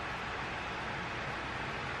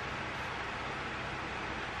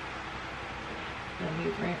 Let me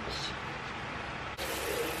rinse.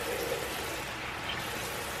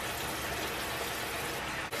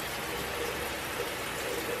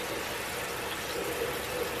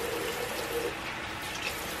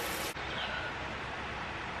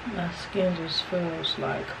 My skin just feels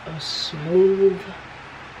like a smooth,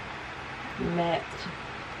 matte,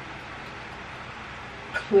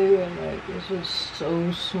 clear, like it's just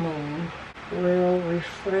so smooth. Real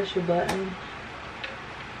refresh button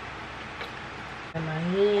in my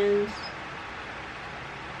hands.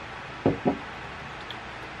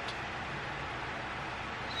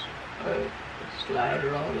 Slide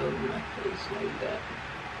it all over my face like that.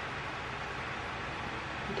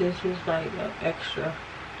 This is like an extra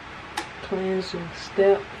cleansing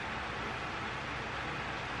step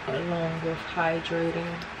along with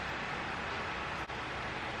hydrating.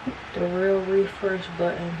 The Real Refresh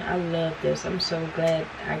button. I love this. I'm so glad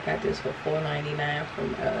I got this for $4.99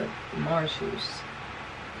 from Marshall's.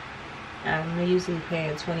 I'm usually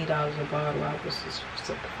paying $20 a bottle. I was just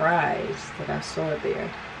surprised that I saw it there.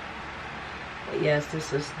 But yes,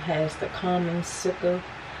 has the calming Sicca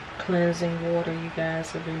cleansing water, you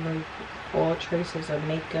guys, to remove all traces of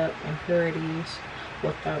makeup impurities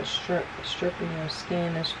without stripping your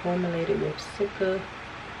skin. Is formulated with Sicca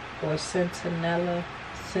or centella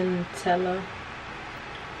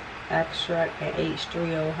extract and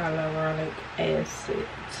H3O hyaluronic acid,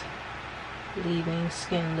 leaving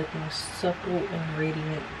skin looking supple and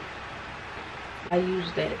radiant. I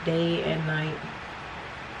use that day and night.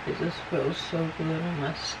 It just feels so good on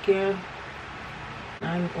my skin.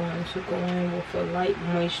 I'm going to go in with a light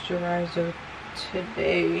moisturizer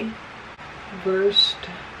today. Versed.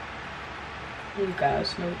 You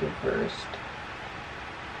guys know the Versed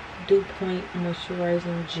Dew Point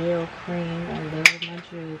Moisturizing Gel Cream. I love my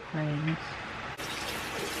gel creams.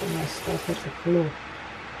 Put my stuff at the floor.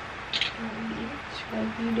 What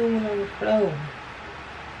are you doing on the floor?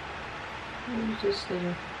 Use this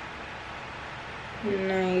little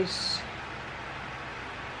nice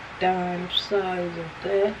dime size of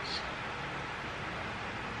that.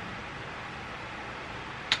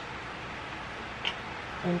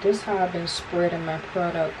 And this is how I've been spreading my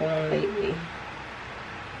product on lately.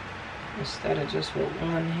 Instead of just with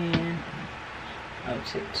one hand, I'll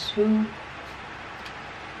take two.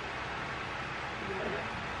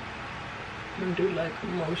 And do like a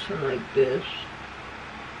motion like this.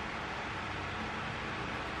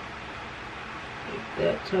 Like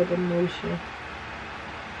that type of motion.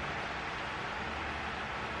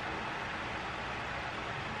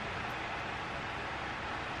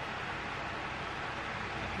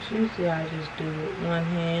 Usually I just do it with one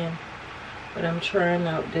hand, but I'm trying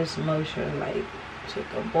out this motion, like take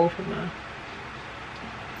both of my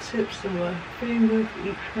tips of my fingers,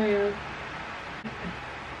 each hand.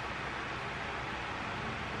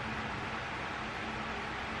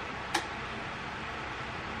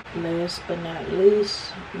 Last but not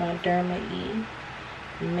least, my Derma E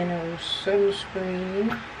Mineral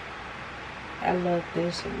Sunscreen. I love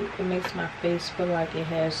this. It makes my face feel like it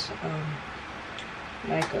has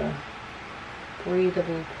like a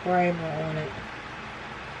breathable primer on it.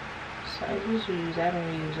 So I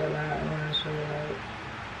don't use a lot, honestly. Like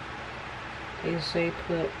they say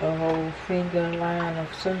put a whole finger line of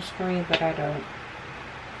sunscreen, but I don't.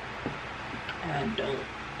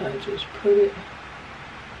 I just put it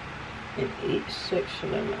in each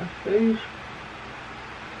section of my face.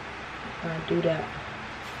 I do that.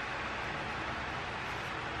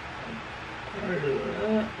 Part of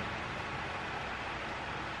that.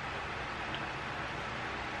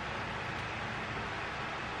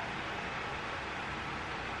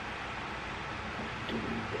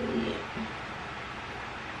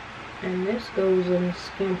 And this goes in the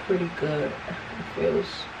skin pretty good. It feels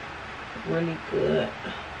really good.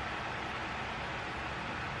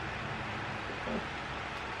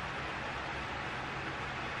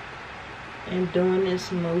 And doing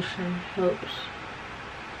this motion helps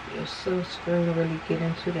your sunscreen really get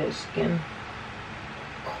into that skin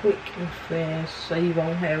quick and fast, so you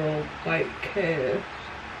won't have a white cast.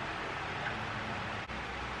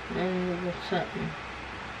 And with something.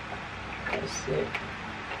 That's it.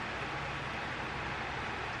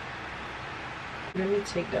 Let me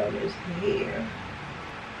take down this hair.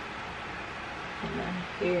 And my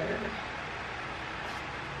hair.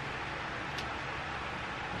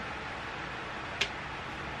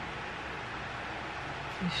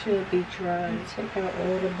 It should be dry. Take out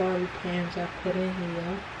all the bobby pins I put in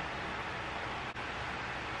here.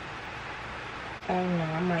 I don't know.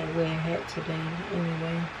 I might wear a hat today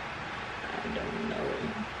anyway. I don't know.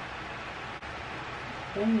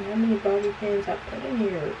 Dang, how many bobby pins I put in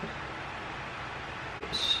here?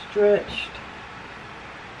 Stretched.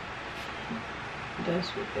 That's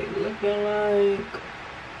what they looking like.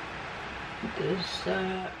 This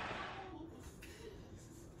side.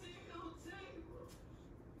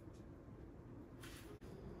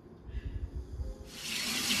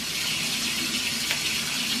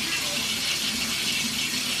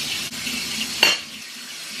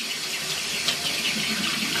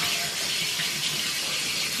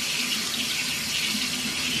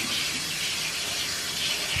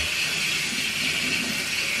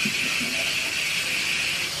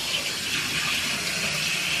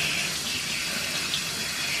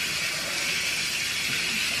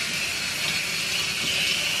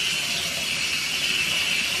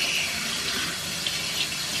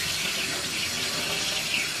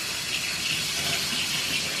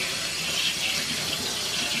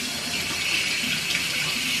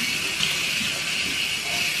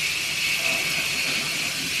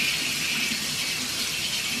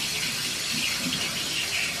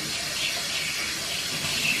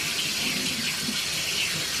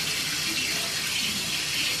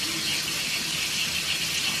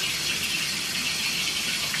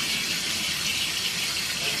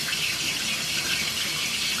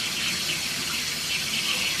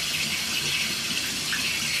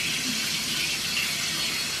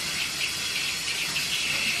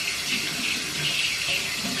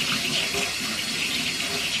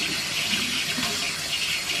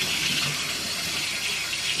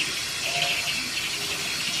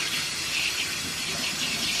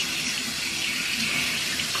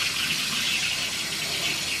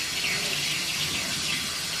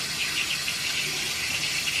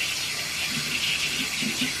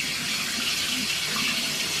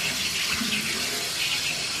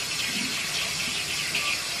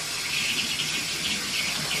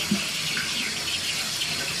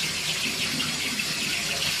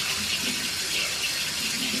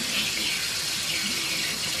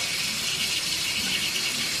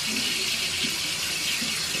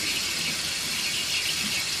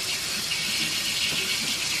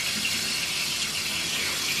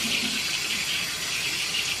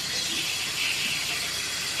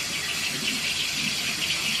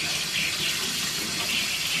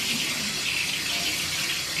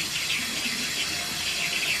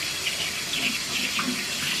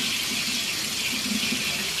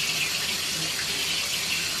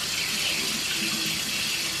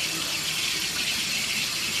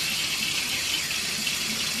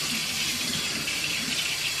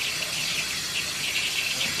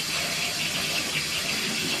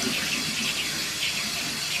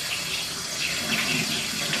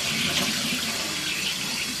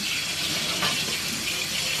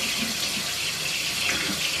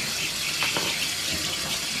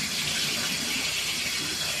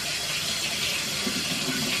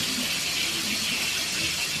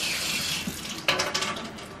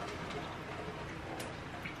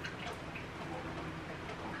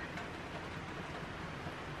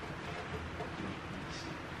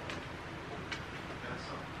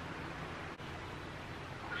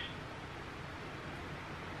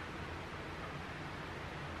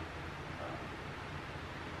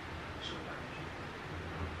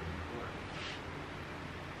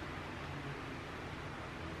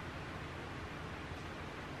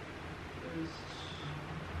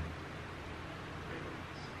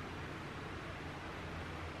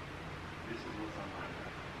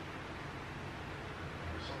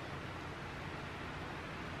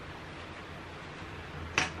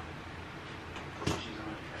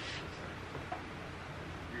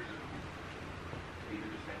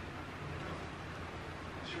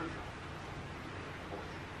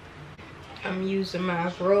 I'm using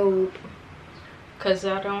my robe because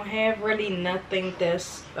I don't have really nothing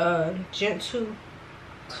that's gentle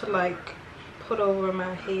to like put over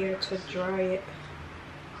my hair to dry it.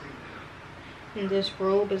 And this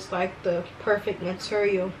robe is like the perfect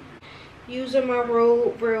material. Using my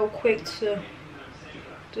robe real quick to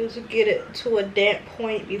just get it to a damp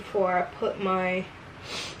point before I put my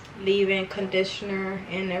leave-in conditioner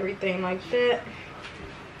and everything like that.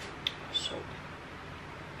 So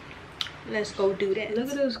let's go do that.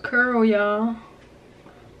 Look at this curl, y'all.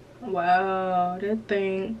 Wow, that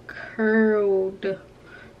thing curled.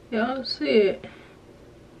 Y'all see it?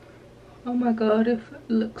 Oh my god, it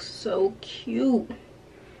looks so cute.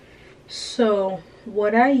 So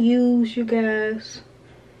what I use, you guys,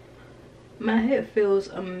 my hair feels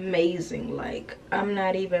amazing. Like, I'm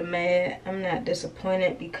not even mad, I'm not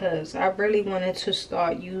disappointed, because I really wanted to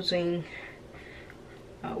start using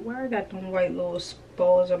where I got them white little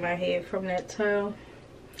balls on my head from that towel,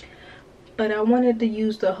 but I wanted to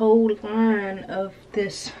use the whole line of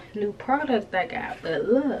this new product I got. But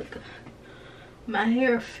look, my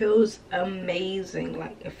hair feels amazing.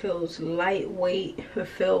 Like, it feels lightweight, it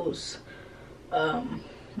feels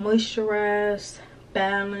moisturized,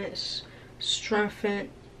 balanced, strengthened.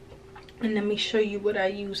 And let me show you what I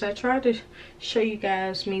use. I tried to show you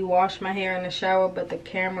guys me wash my hair in the shower, but the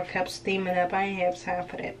camera kept steaming up. I ain't have time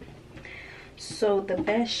for that. So the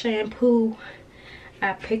best shampoo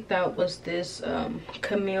I picked out was this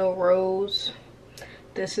Camille Rose.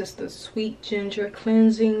 This is the Sweet Ginger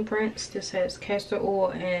Cleansing Rinse. This has castor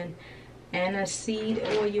oil and aniseed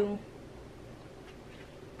oil.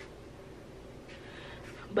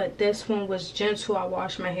 But this one was gentle. I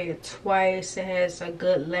washed my hair twice. It has a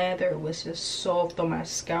good lather. It was just soft on my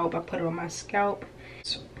scalp. I put it on my scalp.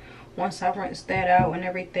 So once I rinsed that out and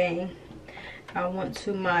everything, I went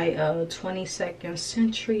to my 22nd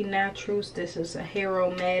Century Naturals. This is a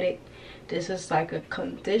Hair-O-Matic. This is like a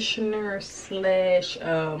conditioner slash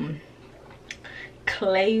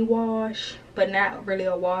clay wash, but not really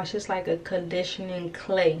a wash. It's like a conditioning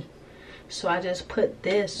clay. So I just put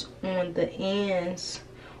this on the ends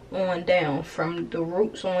on down, from the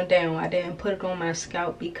roots on down. I didn't put it on my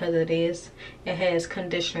scalp because it has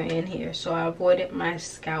conditioner in here. So I avoided my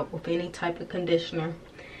scalp with any type of conditioner.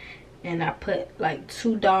 And I put like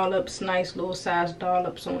 2 dollops, nice little size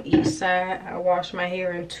dollops on each side. I washed my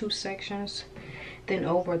hair in 2 sections. Then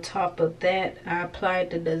over top of that, I applied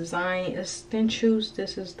the Design Essentials.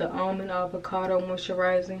 This is the Almond Avocado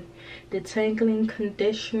Moisturizing Detangling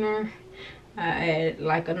Conditioner. I added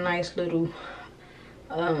like a nice little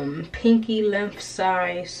pinky length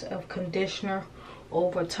size of conditioner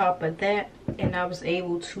over top of that. And I was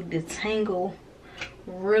able to detangle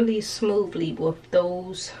really smoothly with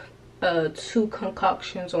those 2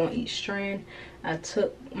 concoctions on each strand. I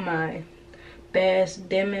took my Bass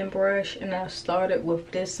Demon brush and I started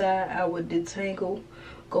with this side. I would detangle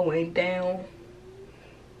going down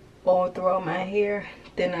all throughout my hair.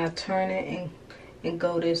 Then I turn it and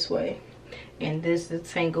go this way. And this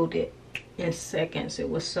detangled it in seconds. It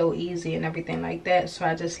was so easy and everything like that. So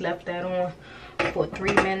I just left that on for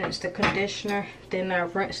 3 minutes, the conditioner. Then I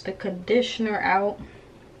rinsed the conditioner out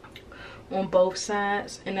on both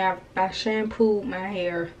sides, and I shampooed my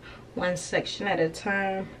hair one section at a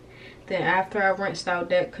time. Then after I rinsed out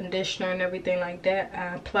that conditioner and everything like that,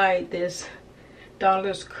 I applied this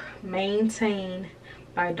Dollars Maintain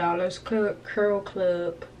by Dollars Curl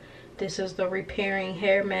Club. This is the repairing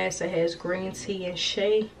hair mask that has green tea and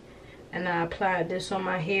shea, and I applied this on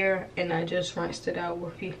my hair and I just rinsed it out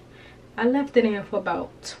with you. I left it in for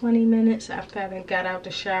about 20 minutes after I got out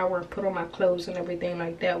the shower and put on my clothes and everything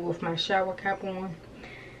like that with my shower cap on.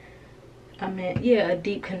 A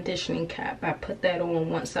deep conditioning cap. I put that on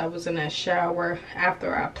once I was in that shower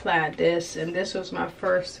after I applied this. And this was my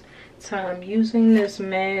first time using this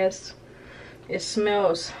mask. It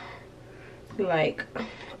smells like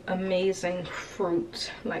amazing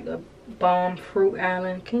fruit, like a bomb fruit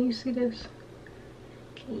island. Can you see this?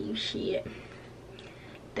 Can you see it?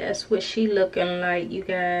 That's what she looking like, you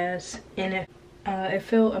guys. And it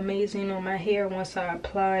felt amazing on my hair once I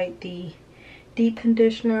applied the deep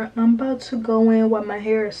conditioner. I'm about to go in while my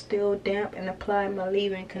hair is still damp and apply my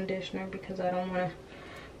leave-in conditioner because I don't want to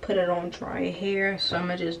put it on dry hair. So I'm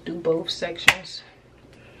gonna just do both sections.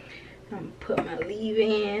 I'm gonna put my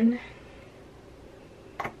leave-in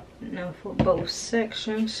now for both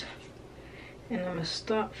sections, and I'm gonna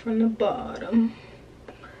start from the bottom.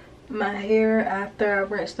 My hair, after I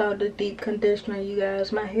rinsed out the deep conditioner, you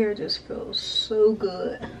guys, my hair just feels so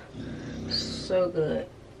good, so good.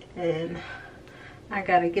 And I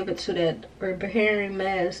gotta give it to that repairing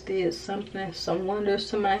mask. Did some wonders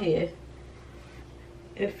to my hair.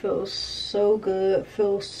 It feels so good,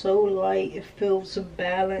 feels so light. It feels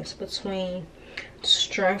balanced between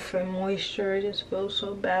strength and moisture. It just feels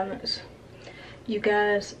so balanced. You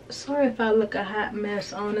guys, sorry if I look a hot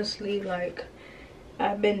mess, honestly. Like,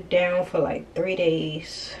 I've been down for like 3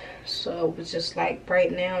 days, so it was just like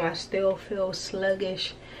right now I still feel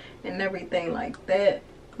sluggish and everything like that.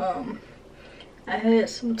 I had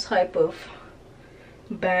some type of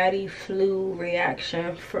body flu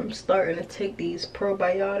reaction from starting to take these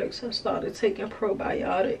probiotics. I started taking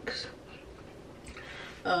probiotics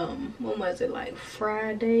when was it, like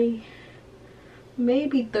Friday,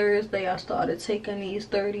 maybe Thursday. I started taking these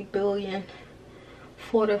 30 billion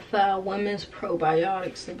fortified women's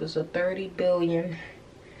probiotics. It was a 30 billion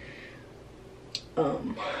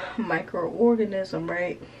microorganism,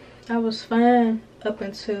 right? I was fine up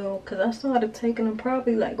until, because I started taking them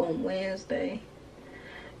probably like on Wednesday,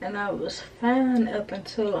 and I was fine up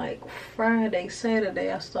until like Friday,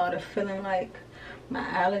 Saturday. I started feeling like my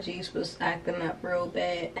allergies was acting up real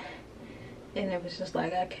bad, and it was just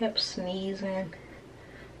like I kept sneezing,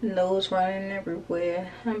 nose running everywhere.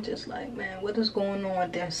 I'm just like, man, what is going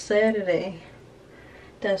on? Then Saturday,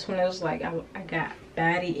 that's when it was like I got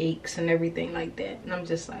body aches and everything like that, and I'm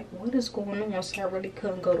just like, what is going on? So I really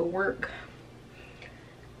couldn't go to work,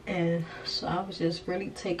 and so I was just really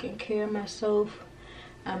taking care of myself.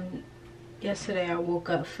 Yesterday I woke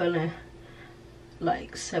up feeling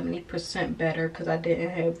like 70% better because I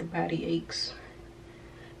didn't have the body aches,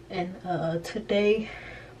 and today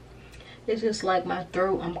it's just like my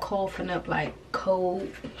throat, I'm coughing up like cold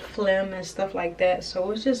phlegm and stuff like that.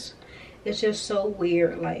 So it's just so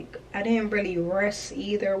weird. Like, I didn't really rest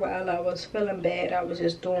either while I was feeling bad. I was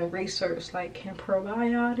just doing research, like, can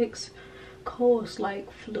probiotics cause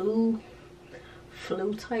like flu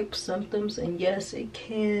type symptoms? And yes, it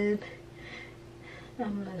can.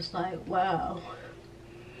 I'm just like, wow,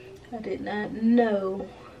 I did not know.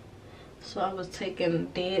 So I was taking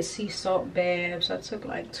Dead Sea salt baths. I took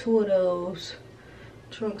like 2 of those.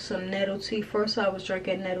 Drunk some nettle tea. First I was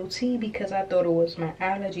drinking nettle tea because I thought it was my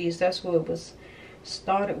allergies. That's what it was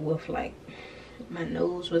started with. Like, my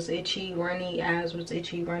nose was itchy, runny, eyes was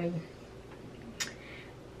itchy, runny.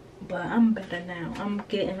 But I'm better now. I'm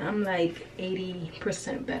like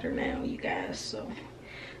 80% better now, you guys. So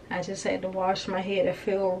I just had to wash my hair to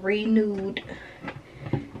feel renewed.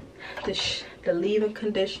 The leave-in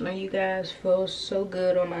conditioner, you guys, feels so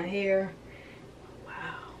good on my hair.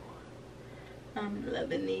 I'm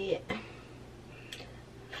loving it.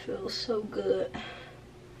 Feels so good.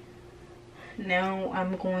 Now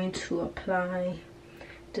I'm going to apply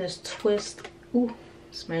this twist. Ooh,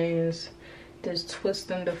 smells. This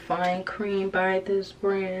Twist and Define cream by this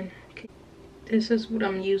brand. Okay. This is what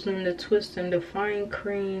I'm using, the Twist and Define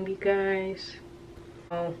cream, you guys.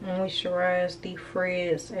 Moisturize,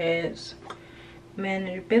 defrizz, adds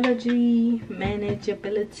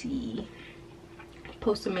manageability.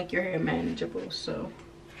 Supposed to make your hair manageable. So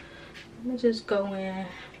I'm gonna just go in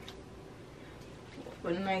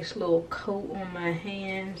with a nice little coat on my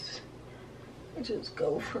hands and just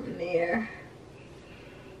go from there.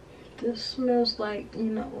 This smells like, you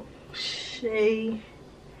know, shea.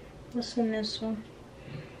 What's in this one?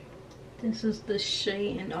 This is the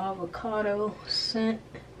shea and avocado scent.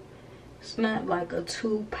 It's not like a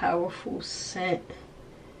too powerful scent.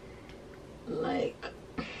 Like,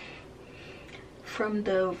 from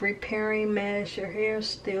the repairing mask, your hair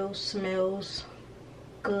still smells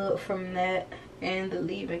good from that, and the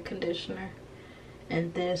leave-in conditioner.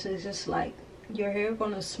 And this is just like, your hair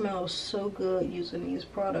gonna smell so good using these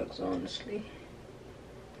products, honestly.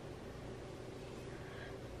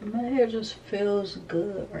 My hair just feels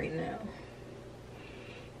good right now.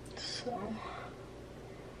 So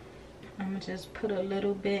I'm gonna just put a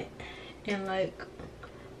little bit in like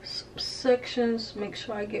sections, make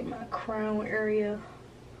sure I get my crown area,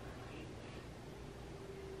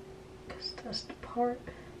 because that's the part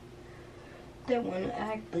that want to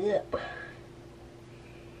act up.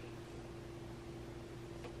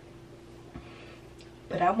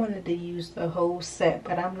 But I wanted to use the whole set,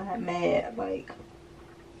 but I'm not mad. Like,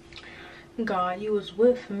 God, you was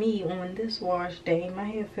with me on this wash day. My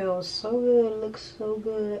hair feels so good, looks so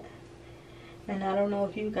good. And I don't know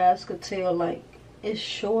if you guys could tell, like, it's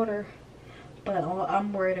shorter, but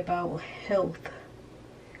I'm worried about health,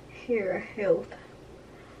 hair health.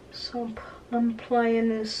 So I'm applying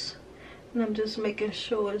this, and I'm just making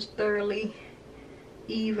sure it's thoroughly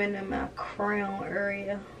even in my crown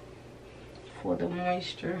area for the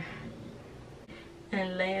moisture.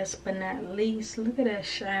 And last but not least, look at that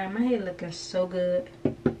shine. My hair looking so good.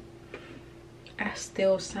 I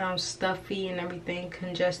still sound stuffy and everything,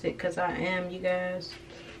 congested, because I am, you guys.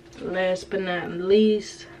 Last but not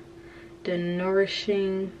least, the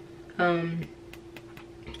nourishing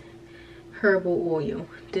herbal oil.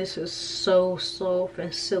 This is so soft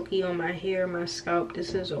and silky on my hair, my scalp.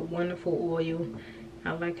 This is a wonderful oil.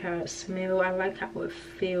 I like how it smells. I like how it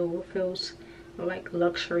feels. It feels like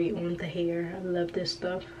luxury on the hair. I love this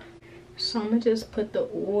stuff. So I'm gonna just put the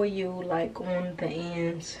oil like on the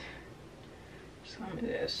ends. So I'm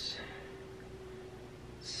gonna just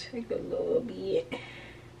take a little bit.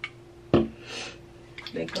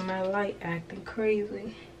 Look at my light acting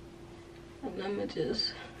crazy. And I'm gonna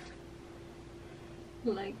just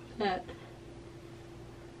like that.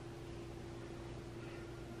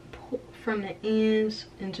 Pull from the ends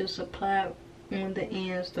and just apply on the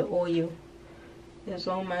ends. The oil is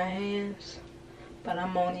on my hands, but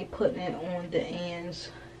I'm only putting it on the ends.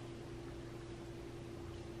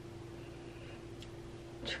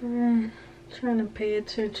 Trying to pay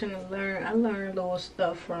attention and learn. I learned little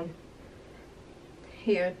stuff from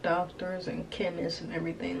hair doctors and chemists and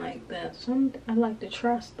everything like that. So I like to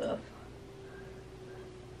try stuff.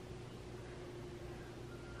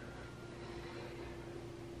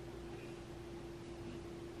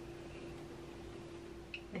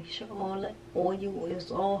 Make sure all the oil is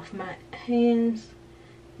off my hands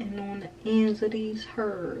and on the ends of these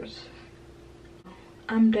hairs.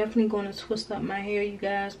 I'm definitely going to twist up my hair, you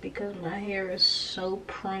guys, because my hair is so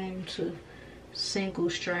prone to single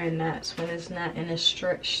strand knots when it's not in a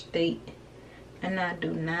stretched state. And I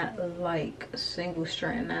do not like single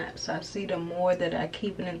strand knots. I see the more that I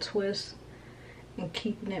keep it in twist and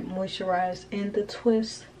keeping it moisturized in the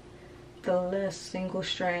twist, the less single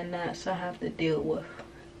strand knots I have to deal with.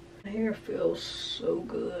 My hair feels so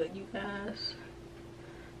good, you guys.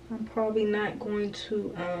 I'm probably not going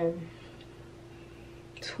to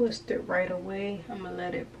twist it right away. I'm gonna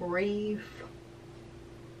let it breathe.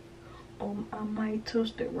 I might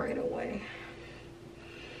twist it right away.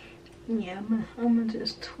 Yeah, I'm gonna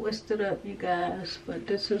just twist it up, you guys. But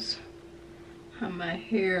this is how my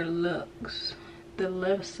hair looks. The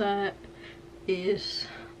left side is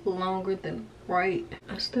longer than right.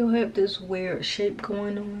 I still have this weird shape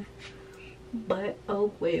going on, but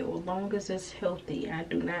oh well, as long as it's healthy, I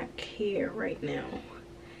do not care right now.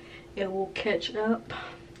 It will catch up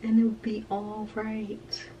and it'll be all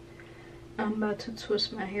right. I'm about to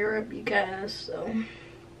twist my hair up, you guys, so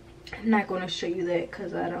I'm not going to show you that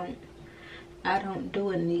because I don't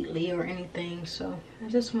do it neatly or anything. So I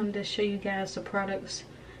just wanted to show you guys the products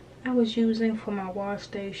I was using for my wash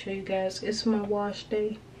day. Show you guys it's my wash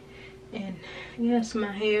day, and yes,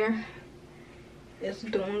 my hair is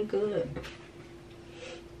doing good.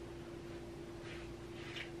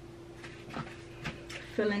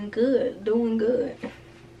 Feeling good, doing good.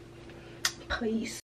 Peace.